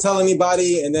 don't tell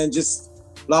anybody, and then just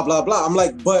blah, blah, blah. I'm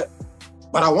like, but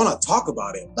I want to talk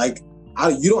about it. Like,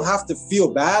 you don't have to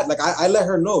feel bad. Like I let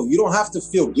her know, you don't have to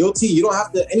feel guilty. You don't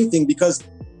have to anything, because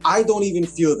I don't even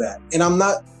feel that. And I'm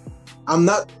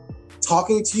not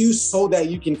talking to you so that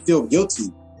you can feel guilty.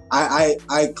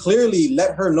 I clearly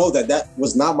let her know that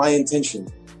was not my intention.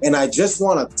 And I just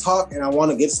want to talk, and I want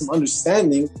to get some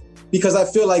understanding, because I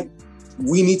feel like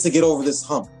we need to get over this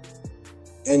hump.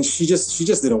 And she just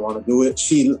didn't want to do it.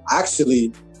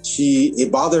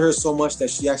 It bothered her so much that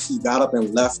she actually got up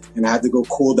and left, and I had to go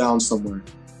cool down somewhere.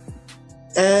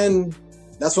 And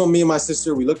that's when me and my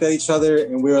sister, we looked at each other,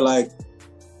 and we were like,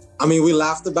 we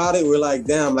laughed about it. We were like,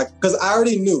 damn, like, because I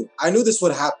knew this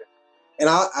would happen. And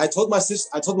I told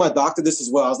my doctor this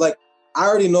as well. I was like, I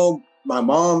already know my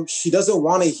mom, she doesn't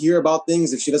want to hear about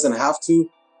things if she doesn't have to.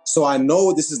 So I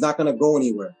know this is not going to go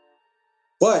anywhere.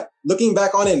 But looking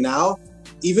back on it now,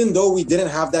 even though we didn't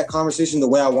have that conversation the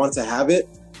way I wanted to have it,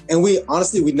 and we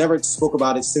never spoke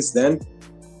about it since then,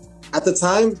 at the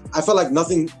time, I felt like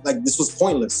nothing, like this was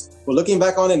pointless. But looking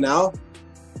back on it now,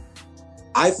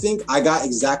 I think I got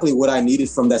exactly what I needed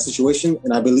from that situation.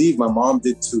 And I believe my mom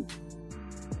did too.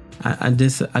 I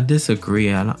disagree.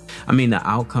 The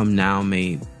outcome now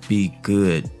may be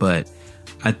good, but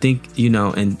I think,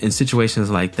 in situations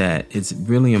like that, it's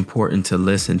really important to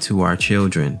listen to our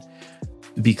children,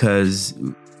 because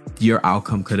your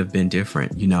outcome could have been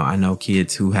different. I know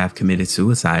kids who have committed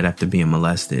suicide after being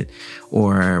molested,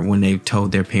 or when they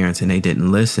told their parents and they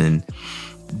didn't listen,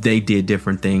 they did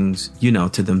different things,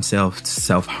 to themselves,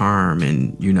 self-harm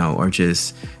and, or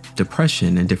just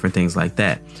depression and different things like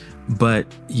that. But,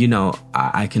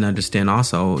 I can understand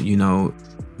also,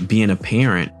 being a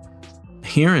parent,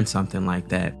 hearing something like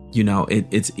that,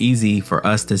 it's easy for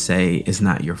us to say it's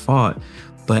not your fault.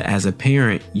 But as a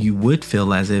parent, you would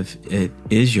feel as if it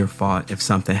is your fault if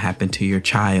something happened to your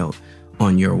child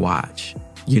on your watch,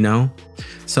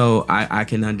 So I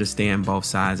can understand both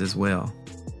sides as well.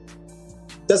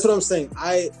 That's what I'm saying.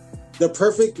 The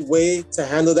perfect way to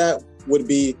handle that would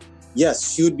be,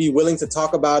 yes, she would be willing to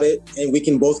talk about it and we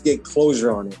can both get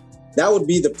closure on it. That would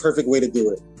be the perfect way to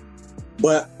do it.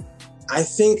 But I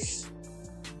think,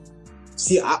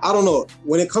 I don't know.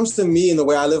 When it comes to me and the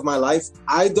way I live my life,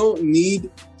 I don't need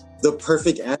the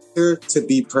perfect answer to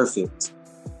be perfect.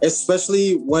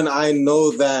 Especially when I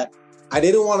know that I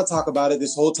didn't want to talk about it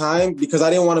this whole time because I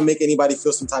didn't want to make anybody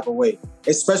feel some type of way.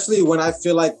 Especially when I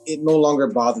feel like it no longer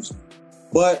bothers me.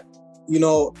 But,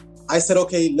 I said,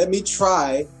 okay, let me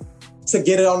try to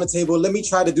get it on the table. Let me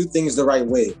try to do things the right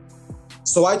way.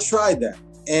 So I tried that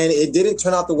and it didn't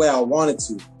turn out the way I wanted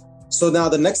to. So now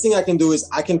the next thing I can do is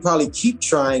I can probably keep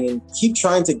trying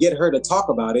to get her to talk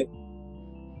about it.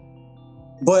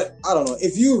 But I don't know,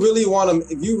 if you really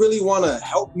want to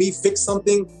help me fix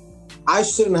something, I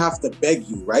shouldn't have to beg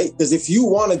you, right? Because if you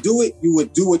want to do it, you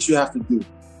would do what you have to do.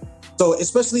 So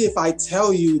especially if I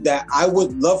tell you that I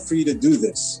would love for you to do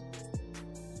this.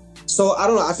 So I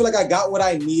don't know, I feel like I got what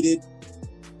I needed.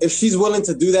 If she's willing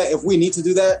to do that, if we need to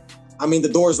do that, the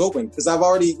door is open because I've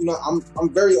already,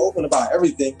 I'm very open about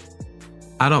everything.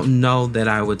 I don't know that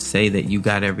I would say that you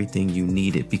got everything you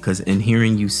needed, because in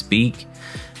hearing you speak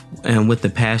and with the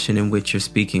passion in which you're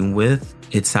speaking with,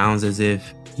 it sounds as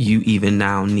if you even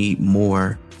now need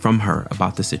more from her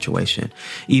about the situation,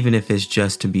 even if it's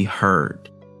just to be heard.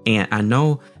 And I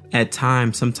know at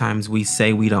times, sometimes we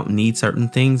say we don't need certain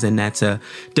things, and that's a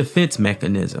defense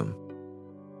mechanism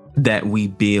that we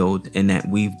build and that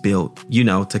we've built,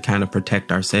 to kind of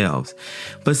protect ourselves.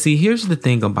 But see, here's the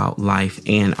thing about life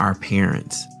and our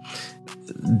parents.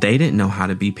 They didn't know how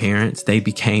to be parents. They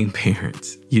became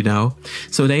parents,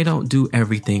 so they don't do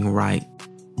everything right.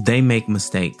 They make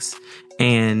mistakes.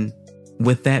 And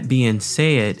with that being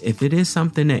said, if it is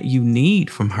something that you need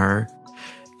from her,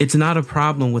 it's not a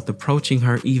problem with approaching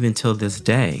her even till this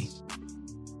day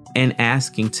and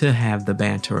asking to have the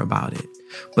banter about it.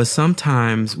 But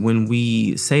sometimes when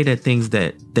we say that things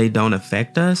that they don't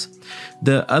affect us,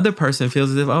 the other person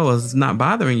feels as if, it's not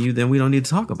bothering you, then we don't need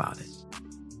to talk about it.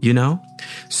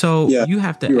 So you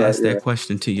have to ask that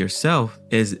question to yourself,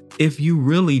 is if you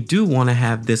really do want to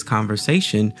have this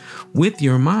conversation with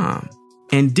your mom,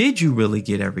 and did you really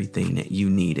get everything that you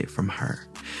needed from her?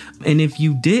 And if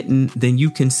you didn't, then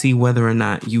you can see whether or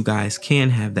not you guys can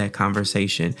have that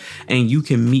conversation, and you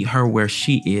can meet her where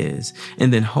she is.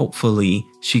 And then hopefully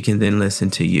she can then listen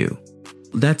to you.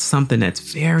 That's something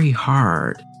that's very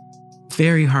hard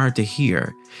to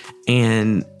hear.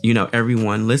 And,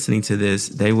 everyone listening to this,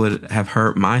 they would have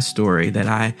heard my story that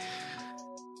I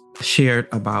shared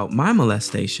about my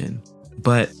molestation.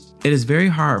 But it is very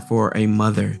hard for a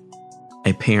mother,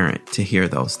 a parent, to hear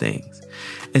those things,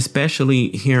 especially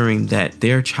hearing that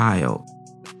their child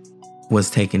was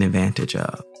taken advantage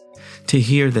of, to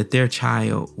hear that their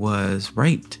child was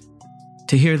raped,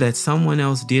 to hear that someone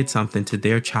else did something to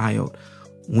their child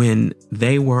when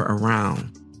they were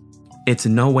around. It's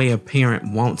no way a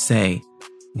parent won't say,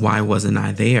 why wasn't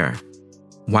I there?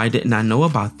 Why didn't I know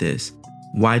about this?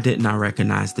 Why didn't I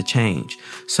recognize the change?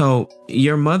 So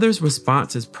your mother's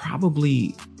response is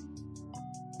probably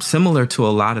similar to a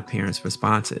lot of parents'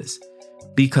 responses,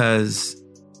 because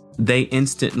they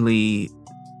instantly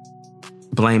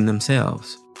blame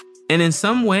themselves. And in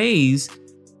some ways,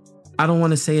 I don't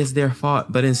want to say it's their fault,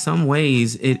 but in some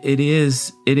ways it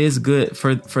is good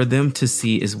for them to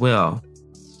see as well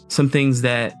some things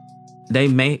that they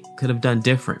could have done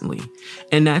differently.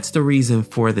 And that's the reason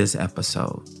for this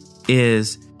episode,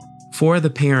 is for the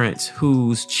parents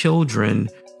whose children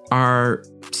are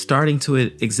starting to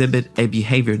exhibit a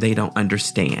behavior they don't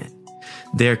understand.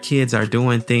 Their kids are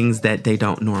doing things that they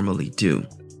don't normally do.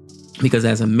 Because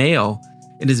as a male,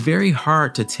 it is very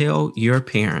hard to tell your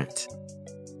parent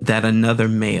that another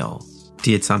male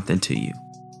did something to you.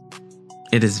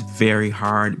 It is very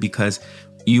hard because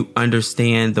you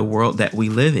understand the world that we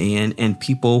live in, and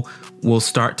people will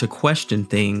start to question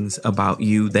things about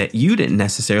you that you didn't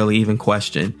necessarily even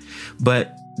question,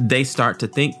 but they start to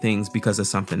think things because of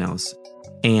something else.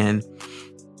 And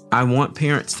I want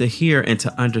parents to hear and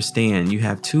to understand, you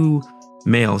have two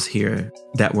males here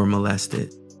that were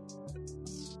molested.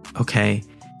 Okay.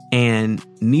 And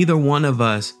neither one of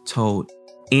us told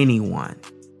anyone.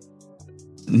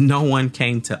 No one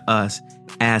came to us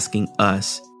asking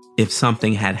us if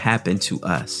something had happened to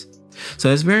us. So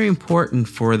it's very important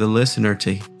for the listener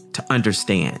to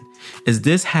understand, is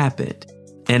this happened.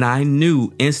 And I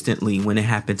knew instantly when it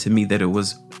happened to me that it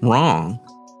was wrong,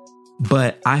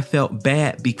 but I felt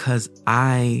bad because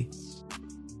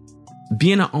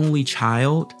being an only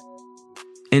child,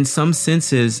 in some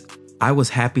senses, I was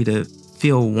happy to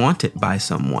feel wanted by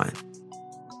someone.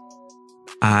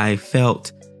 I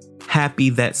felt happy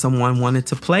that someone wanted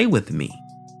to play with me.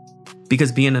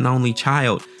 Because being an only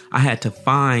child, I had to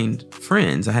find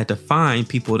friends. I had to find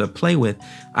people to play with.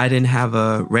 I didn't have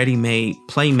a ready-made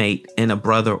playmate and a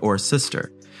brother or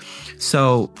sister.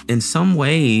 So in some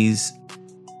ways,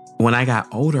 when I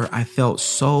got older, I felt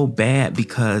so bad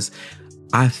because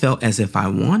I felt as if I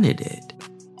wanted it.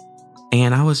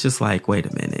 And I was just like, wait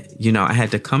a minute. I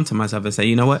had to come to myself and say,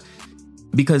 you know what?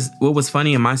 Because what was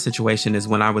funny in my situation is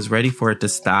when I was ready for it to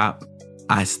stop,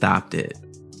 I stopped it.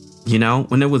 When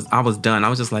I was done, I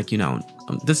was just like,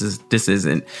 this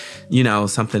isn't,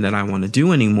 something that I want to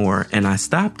do anymore. And I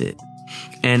stopped it.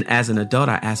 And as an adult,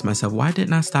 I asked myself, why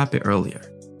didn't I stop it earlier?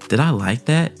 Did I like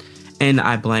that? And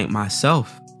I blamed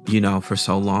myself, for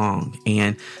so long.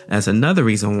 And that's another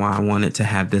reason why I wanted to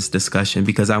have this discussion,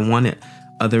 because I wanted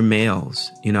other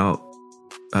males,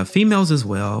 females as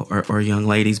well, or young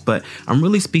ladies, but I'm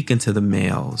really speaking to the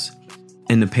males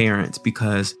and the parents,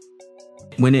 because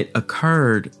when it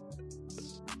occurred,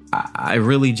 I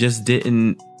really just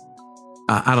didn't,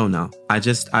 I don't know.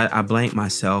 I blame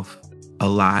myself a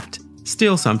lot.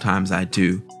 Still, sometimes I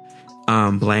do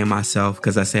blame myself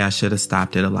because I say I should have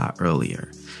stopped it a lot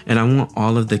earlier. And I want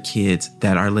all of the kids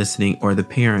that are listening, or the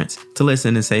parents, to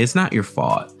listen and say, it's not your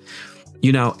fault.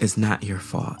 It's not your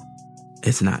fault.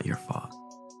 It's not your fault.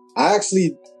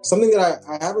 Something that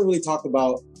I haven't really talked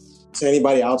about to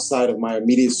anybody outside of my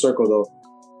immediate circle, though.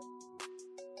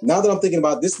 Now that I'm thinking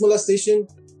about this molestation,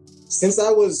 since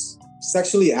I was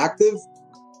sexually active,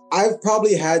 I've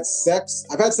probably had sex.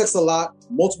 I've had sex a lot,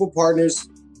 multiple partners,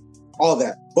 all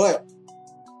that. But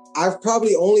I've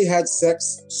probably only had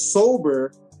sex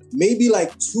sober maybe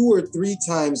like 2 or 3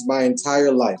 times my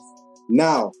entire life.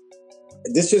 Now,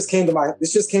 this just came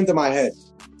to my head.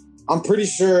 I'm pretty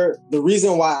sure the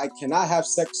reason why I cannot have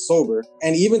sex sober,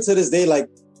 and even to this day, like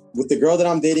with the girl that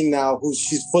I'm dating now,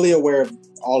 she's fully aware of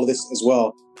all of this as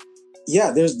well.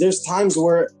 Yeah, there's times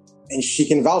where, and she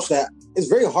can vouch that, it's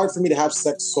very hard for me to have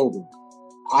sex sober.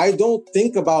 I don't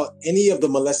think about any of the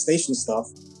molestation stuff.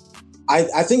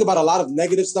 I think about a lot of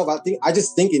negative stuff. I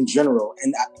just think in general,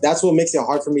 and that's what makes it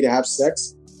hard for me to have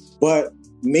sex. But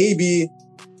maybe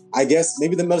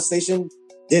the molestation,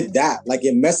 did that. Like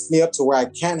it messed me up to where I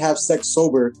can't have sex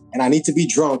sober and I need to be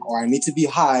drunk or I need to be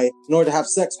high in order to have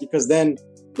sex, because then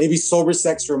maybe sober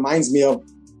sex reminds me of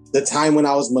the time when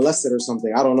I was molested or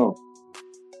something. I don't know.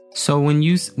 So when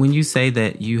you say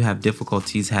that you have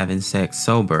difficulties having sex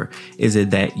sober, is it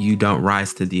that you don't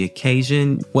rise to the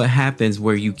occasion? What happens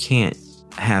where you can't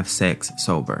have sex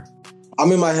sober?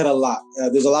 I'm in my head a lot.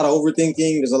 There's a lot of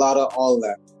overthinking. There's a lot of all of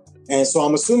that. And so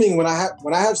I'm assuming when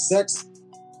I have sex,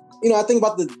 I think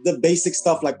about the basic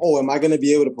stuff like, oh, am I going to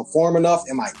be able to perform enough?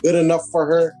 Am I good enough for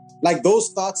her? Like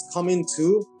those thoughts come in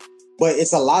too, but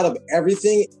it's a lot of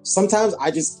everything. Sometimes I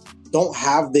just don't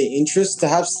have the interest to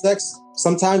have sex.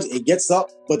 Sometimes it gets up,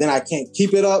 but then I can't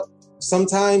keep it up.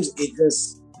 Sometimes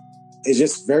it's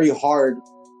just very hard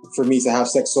for me to have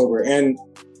sex sober. And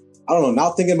I don't know,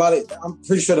 now thinking about it, I'm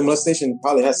pretty sure the molestation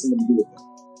probably has something to do with it.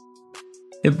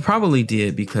 It probably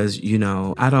did because,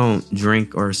 I don't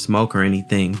drink or smoke or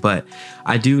anything, but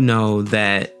I do know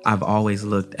that I've always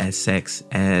looked at sex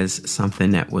as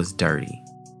something that was dirty.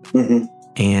 Mm-hmm.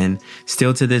 And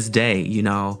still to this day,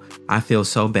 I feel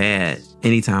so bad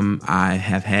anytime I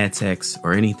have had sex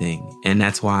or anything. And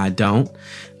that's why I don't.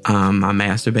 I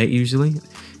masturbate usually.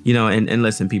 And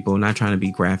listen, people, not trying to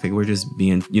be graphic. We're just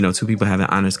being, two people having an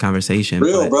honest conversation.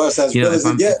 Real, bro. It's as real as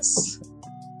it gets.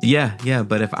 Yeah.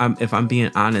 But if I'm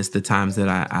being honest, the times that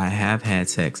I have had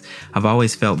sex, I've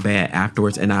always felt bad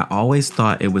afterwards. And I always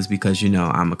thought it was because,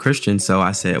 I'm a Christian. So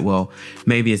I said, well,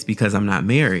 maybe it's because I'm not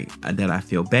married that I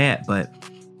feel bad. But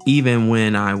even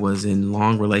when I was in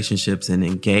long relationships and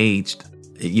engaged,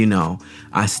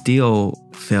 I still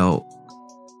felt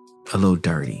a little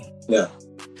dirty. Yeah.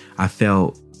 I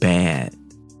felt bad.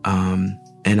 And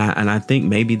I think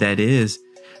maybe that is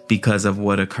because of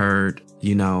what occurred,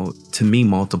 to me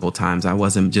multiple times. I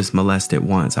wasn't just molested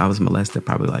once. I was molested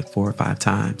probably like 4 or 5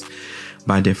 times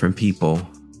by different people.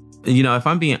 If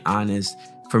I'm being honest,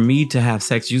 for me to have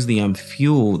sex, usually I'm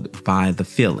fueled by the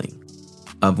feeling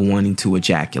of wanting to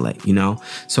ejaculate,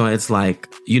 So it's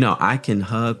like, I can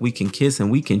hug, we can kiss, and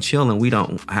we can chill, and we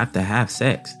don't have to have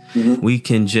sex. Mm-hmm. We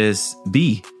can just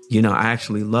be, I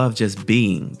actually love just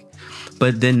being.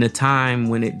 But then the time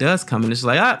when it does come and it's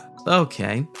like,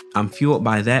 okay, I'm fueled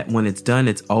by that. When it's done,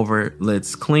 it's over.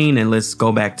 Let's clean and let's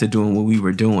go back to doing what we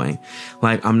were doing.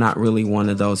 Like, I'm not really one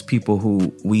of those people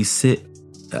who we sit,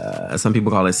 some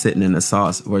people call it sitting in the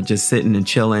sauce, or just sitting and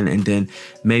chilling and then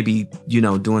maybe,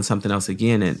 doing something else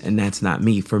again. And that's not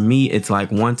me. For me, it's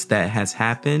like once that has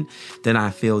happened, then I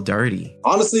feel dirty.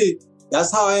 Honestly,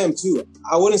 that's how I am too.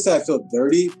 I wouldn't say I feel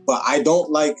dirty, but I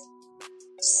don't like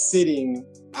sitting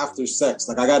after sex.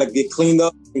 Like I got to get cleaned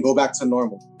up and go back to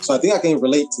normal. So I think I can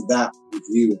relate to that with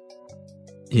you.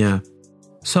 Yeah.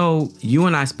 So you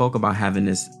and I spoke about having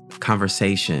this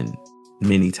conversation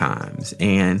many times,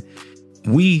 and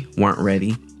we weren't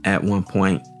ready at one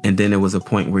point, and then there was a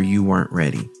point where you weren't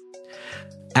ready.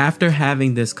 After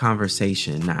having this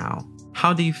conversation now,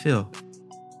 how do you feel?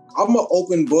 I'm an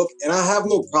open book, and I have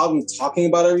no problem talking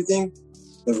about everything.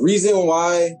 The reason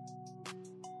why,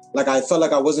 I felt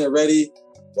like I wasn't ready,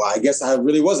 well, I guess I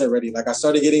really wasn't ready. Like I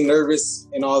started getting nervous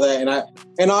and all that.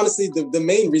 And honestly, the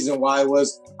main reason why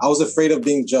was I was afraid of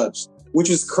being judged, which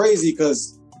is crazy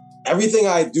because everything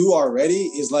I do already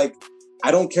is like,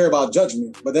 I don't care about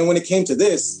judgment. But then when it came to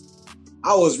this,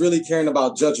 I was really caring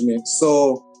about judgment.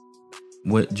 So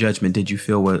what judgment did you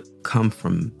feel would come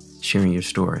from sharing your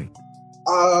story?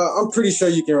 I'm pretty sure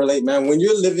you can relate, man. When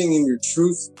you're living in your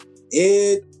truth,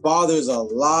 it bothers a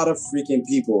lot of freaking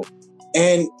people.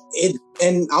 And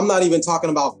I'm not even talking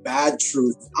about bad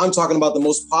truth. I'm talking about the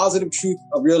most positive truth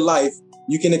of your life.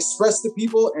 You can express to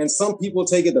people, and some people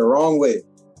take it the wrong way,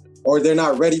 or they're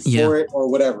not ready for it,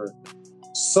 or whatever.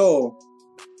 So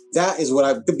that is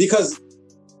because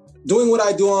doing what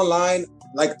I do online,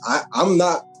 like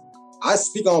I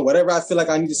speak on whatever I feel like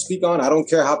I need to speak on. I don't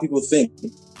care how people think.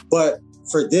 But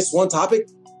for this one topic,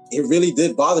 it really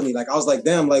did bother me. Like I was like,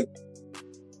 damn, like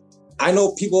I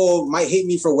know people might hate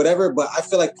me for whatever, but I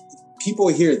feel like people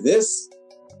hear this,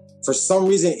 for some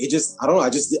reason, I don't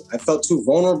know. I felt too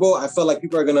vulnerable. I felt like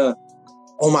people are gonna,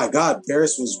 oh my God,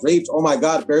 Barris was raped. Oh my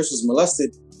God, Barris was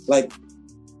molested. Like,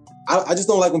 I just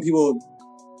don't like when people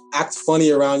act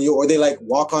funny around you, or they like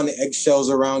walk on eggshells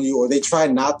around you, or they try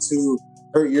not to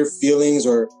hurt your feelings,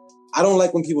 or I don't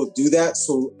like when people do that.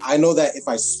 So I know that if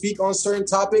I speak on certain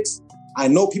topics, I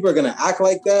know people are gonna act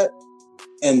like that,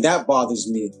 and that bothers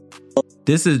me.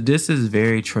 This is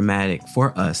very traumatic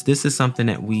for us. This is something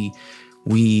that we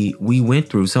went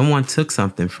through. Someone took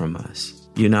something from us,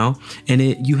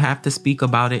 and you have to speak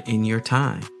about it in your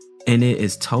time. And it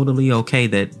is totally okay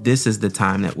that this is the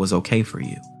time that was okay for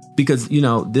you, because,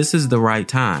 this is the right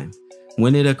time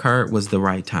when it occurred was the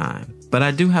right time. But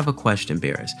I do have a question,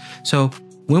 Barris. So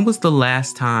when was the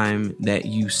last time that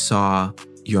you saw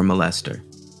your molester?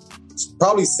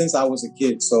 Probably since I was a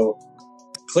kid. So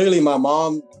clearly my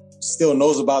mom still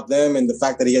knows about them and the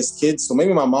fact that he has kids. So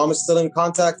maybe my mom is still in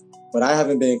contact, but I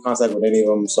haven't been in contact with any of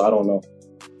them. So I don't know.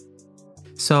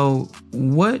 So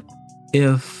what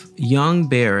if young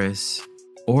Barris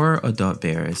or adult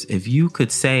Barris, if you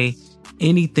could say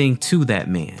anything to that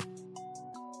man,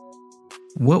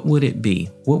 what would it be?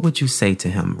 What would you say to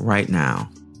him right now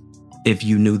if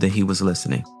you knew that he was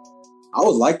listening? I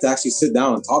would like to actually sit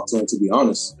down and talk to him, to be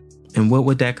honest. And what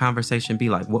would that conversation be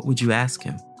like? What would you ask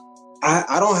him?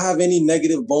 I don't have any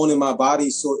negative bone in my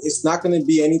body, so it's not going to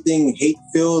be anything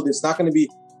hate-filled. It's not going to be,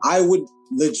 I would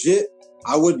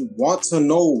want to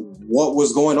know what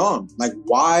was going on. Like,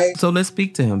 why? So let's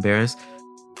speak to him, Barris.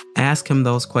 Ask him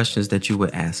those questions that you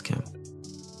would ask him.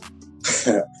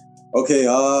 Okay,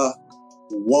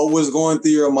 what was going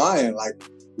through your mind? Like,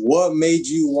 what made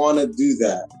you want to do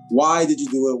that? Why did you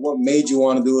do it? What made you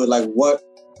want to do it? Like, what?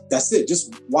 That's it.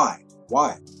 Just why?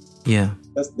 Why? Yeah.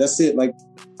 That's it. Like,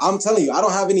 I'm telling you, I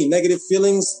don't have any negative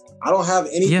feelings. I don't have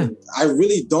anything. Yeah. I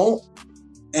really don't.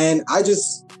 And I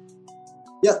just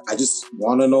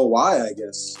want to know why, I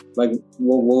guess. Like,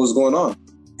 what was going on?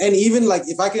 And even, like,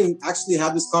 if I can actually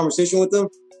have this conversation with them,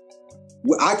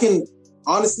 I can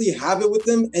honestly have it with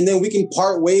them, and then we can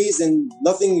part ways and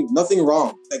nothing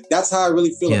wrong. Like, that's how I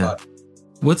really feel about it.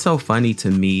 What's so funny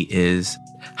to me is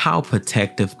how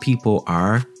protective people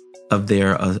are of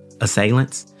their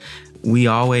assailants. We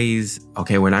always,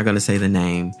 okay, we're not going to say the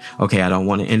name. Okay, I don't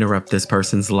want to interrupt this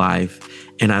person's life,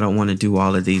 and I don't want to do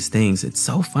all of these things. It's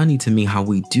so funny to me how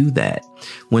we do that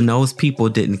when those people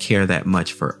didn't care that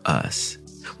much for us.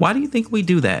 Why do you think we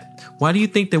do that? Why do you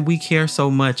think that we care so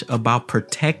much about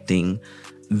protecting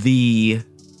the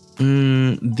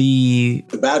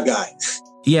bad guy?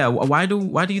 Yeah. Why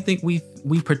do you think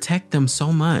we protect them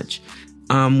so much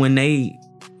when they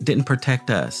didn't protect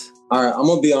us? All right, I'm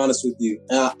going to be honest with you.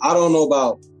 I don't know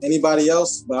about anybody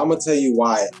else, but I'm going to tell you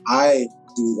why I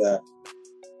do that.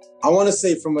 I want to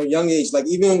say from a young age, like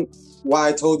even why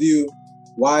I told you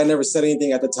why I never said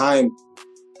anything at the time,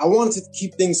 I wanted to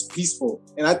keep things peaceful.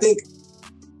 And I think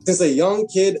since a young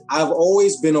kid, I've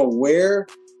always been aware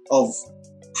of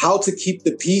how to keep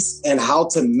the peace and how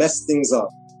to mess things up.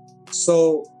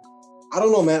 So I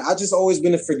don't know, man. I've just always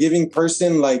been a forgiving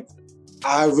person. Like,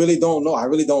 I really don't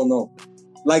know.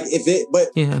 Like if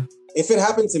it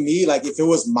happened to me, like if it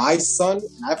was my son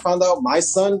and I found out my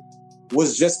son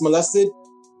was just molested,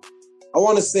 I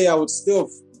want to say I would still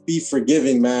be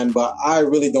forgiving, man, but I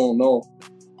really don't know.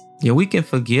 Yeah, we can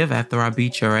forgive after I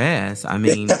beat your ass. I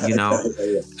mean,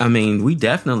 I mean, we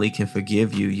definitely can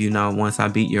forgive you, once I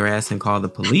beat your ass and call the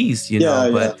police,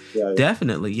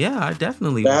 definitely, I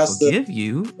definitely will forgive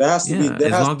you. There has to be,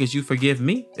 as long as you forgive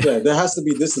me. Yeah, there has to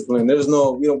be discipline. There's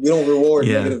no, we don't reward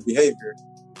negative behavior.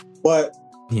 But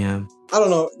I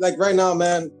don't know, like right now,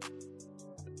 man,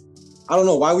 I don't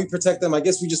know why we protect them. I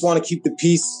guess we just want to keep the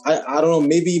peace. I don't know,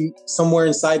 maybe somewhere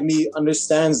inside me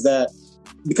understands that.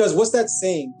 Because what's that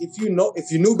saying? If you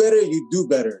knew better, you do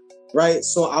better, right?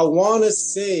 So I want to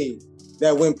say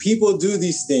that when people do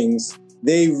these things,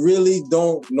 they really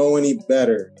don't know any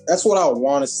better. That's what I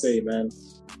want to say, man.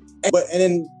 And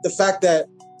then the fact that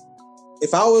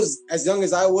if I was as young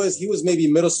as I was, he was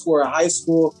maybe middle school or high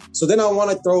school. So then I want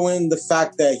to throw in the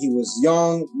fact that he was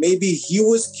young. Maybe he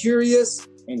was curious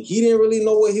and he didn't really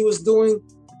know what he was doing.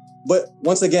 But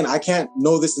once again, I can't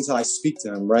know this until I speak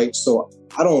to him, right? So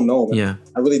I don't know, man. Yeah.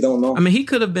 I really don't know. I mean, he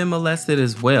could have been molested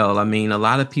as well. I mean, a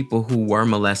lot of people who were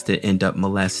molested end up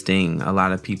molesting a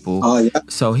lot of people.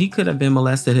 So he could have been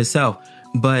molested himself.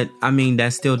 But I mean,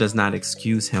 that still does not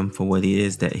excuse him for what it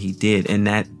is that he did. And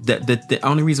the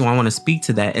only reason why I want to speak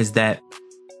to that is that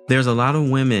there's a lot of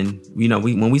women,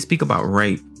 when we speak about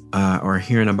rape or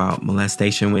hearing about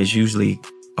molestation, it's usually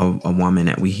a woman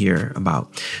that we hear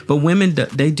about. But women,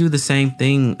 they do the same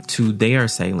thing to their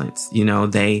assailants.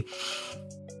 They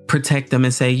protect them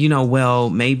and say, well,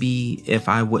 maybe if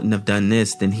I wouldn't have done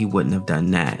this, then he wouldn't have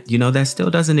done that. That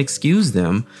still doesn't excuse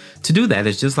them to do that.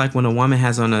 It's just like when a woman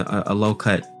has on a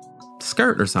low-cut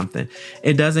skirt or something.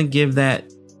 It doesn't give that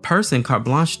person carte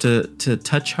blanche to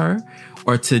touch her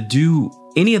or to do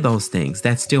any of those things.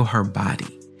 That's still her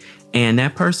body. And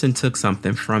that person took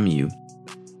something from you.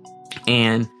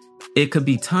 And it could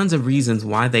be tons of reasons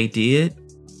why they did,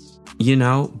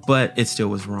 but it still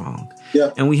was wrong.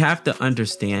 Yeah. And we have to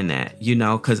understand that,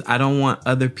 because I don't want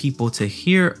other people to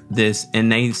hear this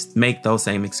and they make those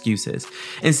same excuses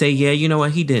and say, yeah, you know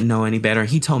what? He didn't know any better.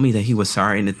 He told me that he was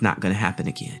sorry and it's not going to happen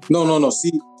again. No.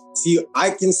 See, See,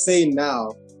 I can say now,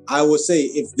 I would say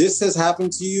if this has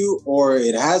happened to you or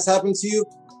it has happened to you,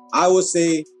 I would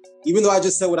say, even though I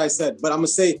just said what I said, but I'm going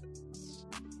to say,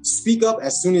 speak up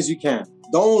as soon as you can.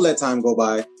 Don't let time go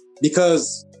by,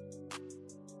 because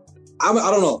I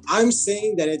don't know. I'm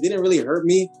saying that it didn't really hurt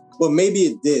me, but maybe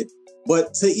it did.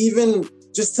 But to even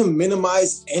just to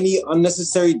minimize any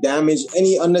unnecessary damage,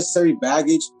 any unnecessary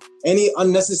baggage, any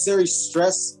unnecessary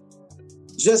stress,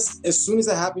 just as soon as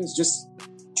it happens, just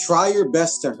try your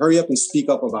best to hurry up and speak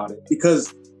up about it,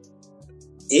 because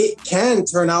it can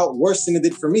turn out worse than it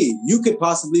did for me. You could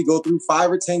possibly go through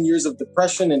 5 or 10 years of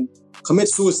depression and commit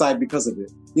suicide because of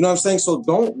it. You know what I'm saying? So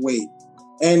don't wait.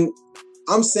 And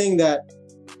I'm saying that,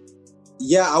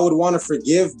 yeah, I would want to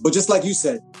forgive, but just like you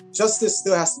said, justice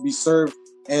still has to be served.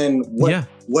 And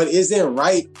what isn't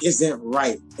right isn't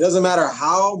right. It doesn't matter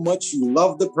how much you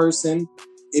love the person.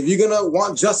 If you're going to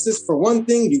want justice for one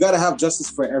thing, you got to have justice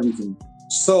for everything.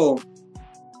 So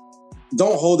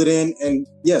don't hold it in. And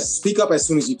yes, speak up as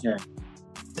soon as you can.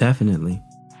 Definitely.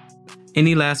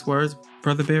 Any last words,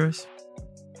 Brother Barris?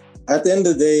 At the end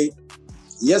of the day,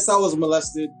 yes, I was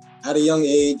molested at a young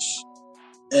age,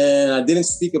 and I didn't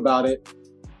speak about it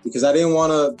because I didn't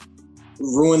want to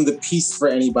ruin the peace for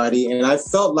anybody. And I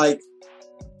felt like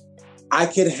I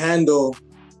could handle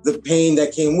the pain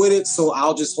that came with it, so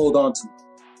I'll just hold on to it.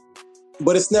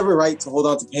 But it's never right to hold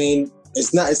on to pain.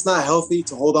 It's not healthy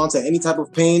to hold on to any type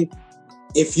of pain.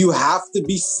 If you have to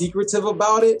be secretive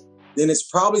about it, then it's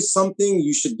probably something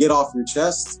you should get off your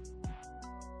chest.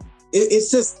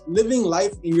 It's just living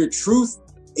life in your truth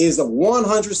is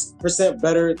 100%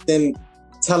 better than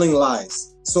telling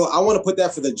lies. So I want to put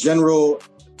that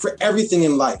for everything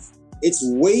in life. It's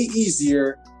way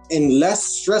easier and less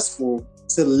stressful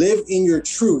to live in your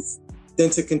truth than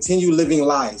to continue living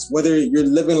lies. Whether you're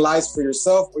living lies for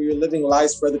yourself or you're living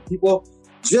lies for other people,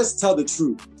 just tell the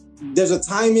truth. There's a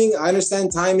timing. I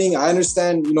understand timing. I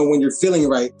understand, when you're feeling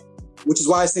right, which is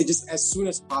why I say just as soon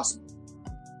as possible.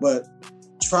 But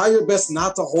try your best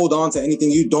not to hold on to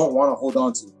anything you don't want to hold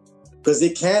on to, because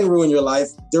it can ruin your life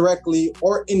directly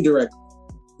or indirectly.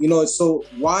 So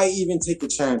why even take the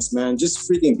chance, man? Just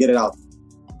freaking get it out.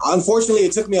 Unfortunately,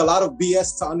 it took me a lot of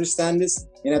BS to understand this.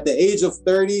 And at the age of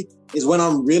 30 is when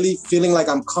I'm really feeling like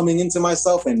I'm coming into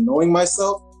myself and knowing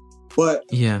myself. But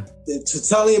to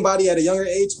tell anybody at a younger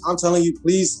age, I'm telling you,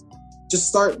 please just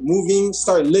start moving,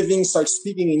 start living, start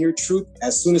speaking in your truth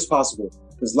as soon as possible.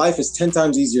 Because life is 10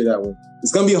 times easier that way.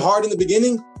 It's going to be hard in the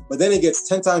beginning, but then it gets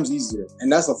 10 times easier.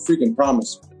 And that's a freaking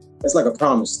promise. That's like a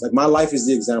promise. Like my life is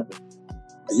the example.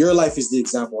 Your life is the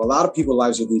example. A lot of people's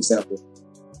lives are the example.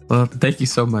 Well, thank you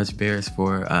so much, Barris,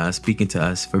 for speaking to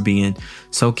us, for being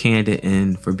so candid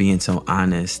and for being so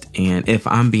honest. And if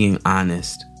I'm being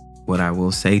honest, what I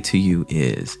will say to you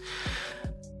is,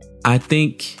 I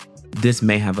think this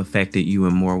may have affected you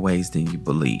in more ways than you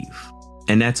believe.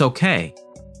 And that's okay.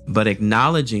 But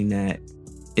acknowledging that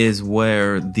is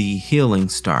where the healing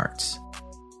starts,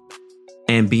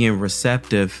 and being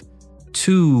receptive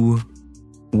to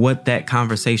what that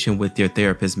conversation with your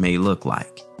therapist may look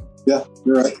like. Yeah,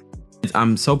 you're right.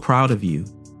 I'm so proud of you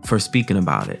for speaking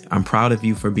about it. I'm proud of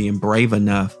you for being brave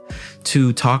enough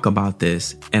to talk about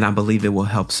this, and I believe it will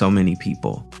help so many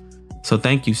people. So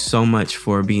thank you so much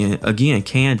for being, again,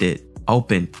 candid,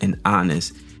 open, and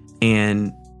honest,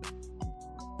 and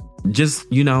just,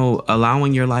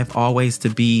 allowing your life always to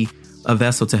be a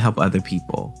vessel to help other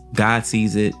people. God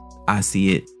sees it, I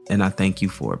see it, and I thank you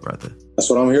for it, brother. That's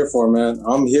what I'm here for, man.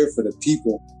 I'm here for the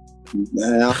people.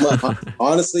 Man,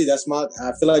 honestly, I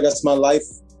feel like that's my life.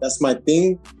 That's my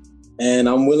thing. And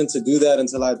I'm willing to do that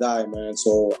until I die, man.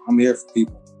 So I'm here for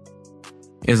people.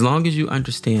 As long as you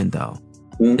understand, though,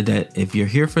 that if you're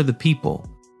here for the people,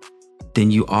 then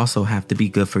you also have to be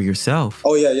good for yourself.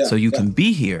 Oh, yeah. So you can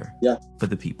be here for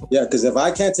the people. Yeah, because if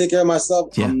I can't take care of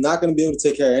myself, I'm not going to be able to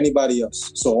take care of anybody else.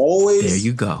 So always, there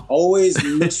you go. Always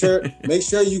make sure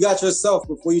you got yourself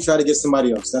before you try to get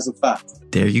somebody else. That's a fact.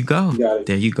 There you go. You got it.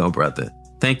 There you go, brother.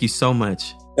 Thank you so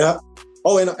much. Yeah.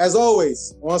 Oh, and as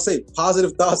always, I want to say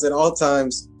positive thoughts at all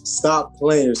times. Stop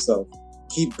playing yourself.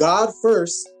 Keep God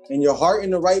first and your heart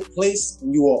in the right place,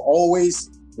 and you will always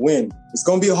win. It's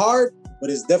going to be hard, but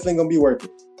it's definitely going to be worth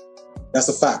it. That's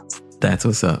a fact. That's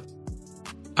what's up.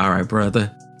 All right,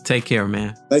 brother. Take care,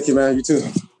 man. Thank you, man. You too.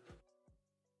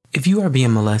 If you are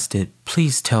being molested,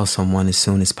 please tell someone as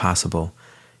soon as possible.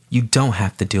 You don't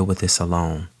have to deal with this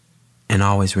alone. And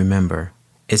always remember,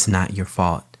 it's not your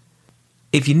fault.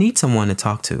 If you need someone to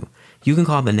talk to, you can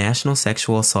call the National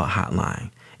Sexual Assault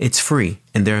Hotline. It's free,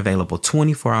 and they're available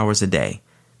 24 hours a day.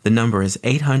 The number is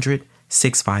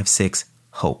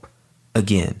 800-656-HOPE.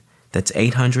 Again, that's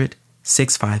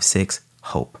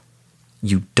 656-HOPE.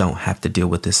 You don't have to deal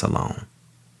with this alone.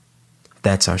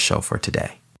 That's our show for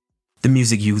today. The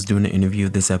music used during the interview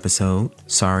of this episode,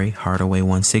 Sorry, Hardaway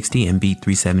 160, and Beat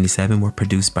 377 were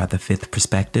produced by The Fifth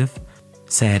Perspective.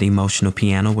 Sad Emotional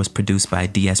Piano was produced by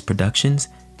DS Productions,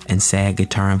 and Sad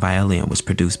Guitar and Violin was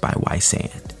produced by Y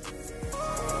Sand.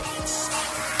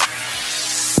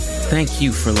 Thank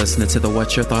you for listening to the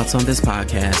What's Your Thoughts on This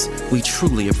podcast. We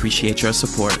truly appreciate your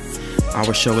support.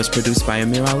 Our show is produced by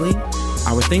Amir Ali.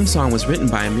 Our theme song was written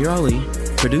by Amir Ali,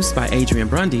 produced by Adrian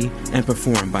Brundy, and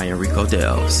performed by Enrico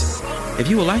Delves. If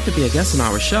you would like to be a guest on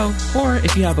our show, or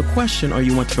if you have a question or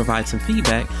you want to provide some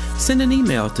feedback, send an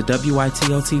email to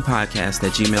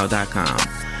witotpodcast@gmail.com.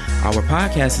 Our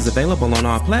podcast is available on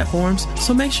all platforms,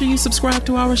 so make sure you subscribe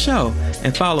to our show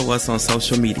and follow us on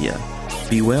social media.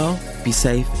 Be well, be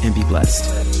safe, and be blessed.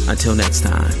 Until next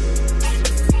time.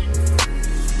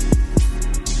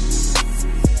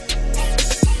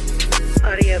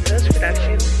 Audio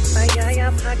post-production by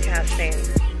Yaya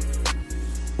Podcasting.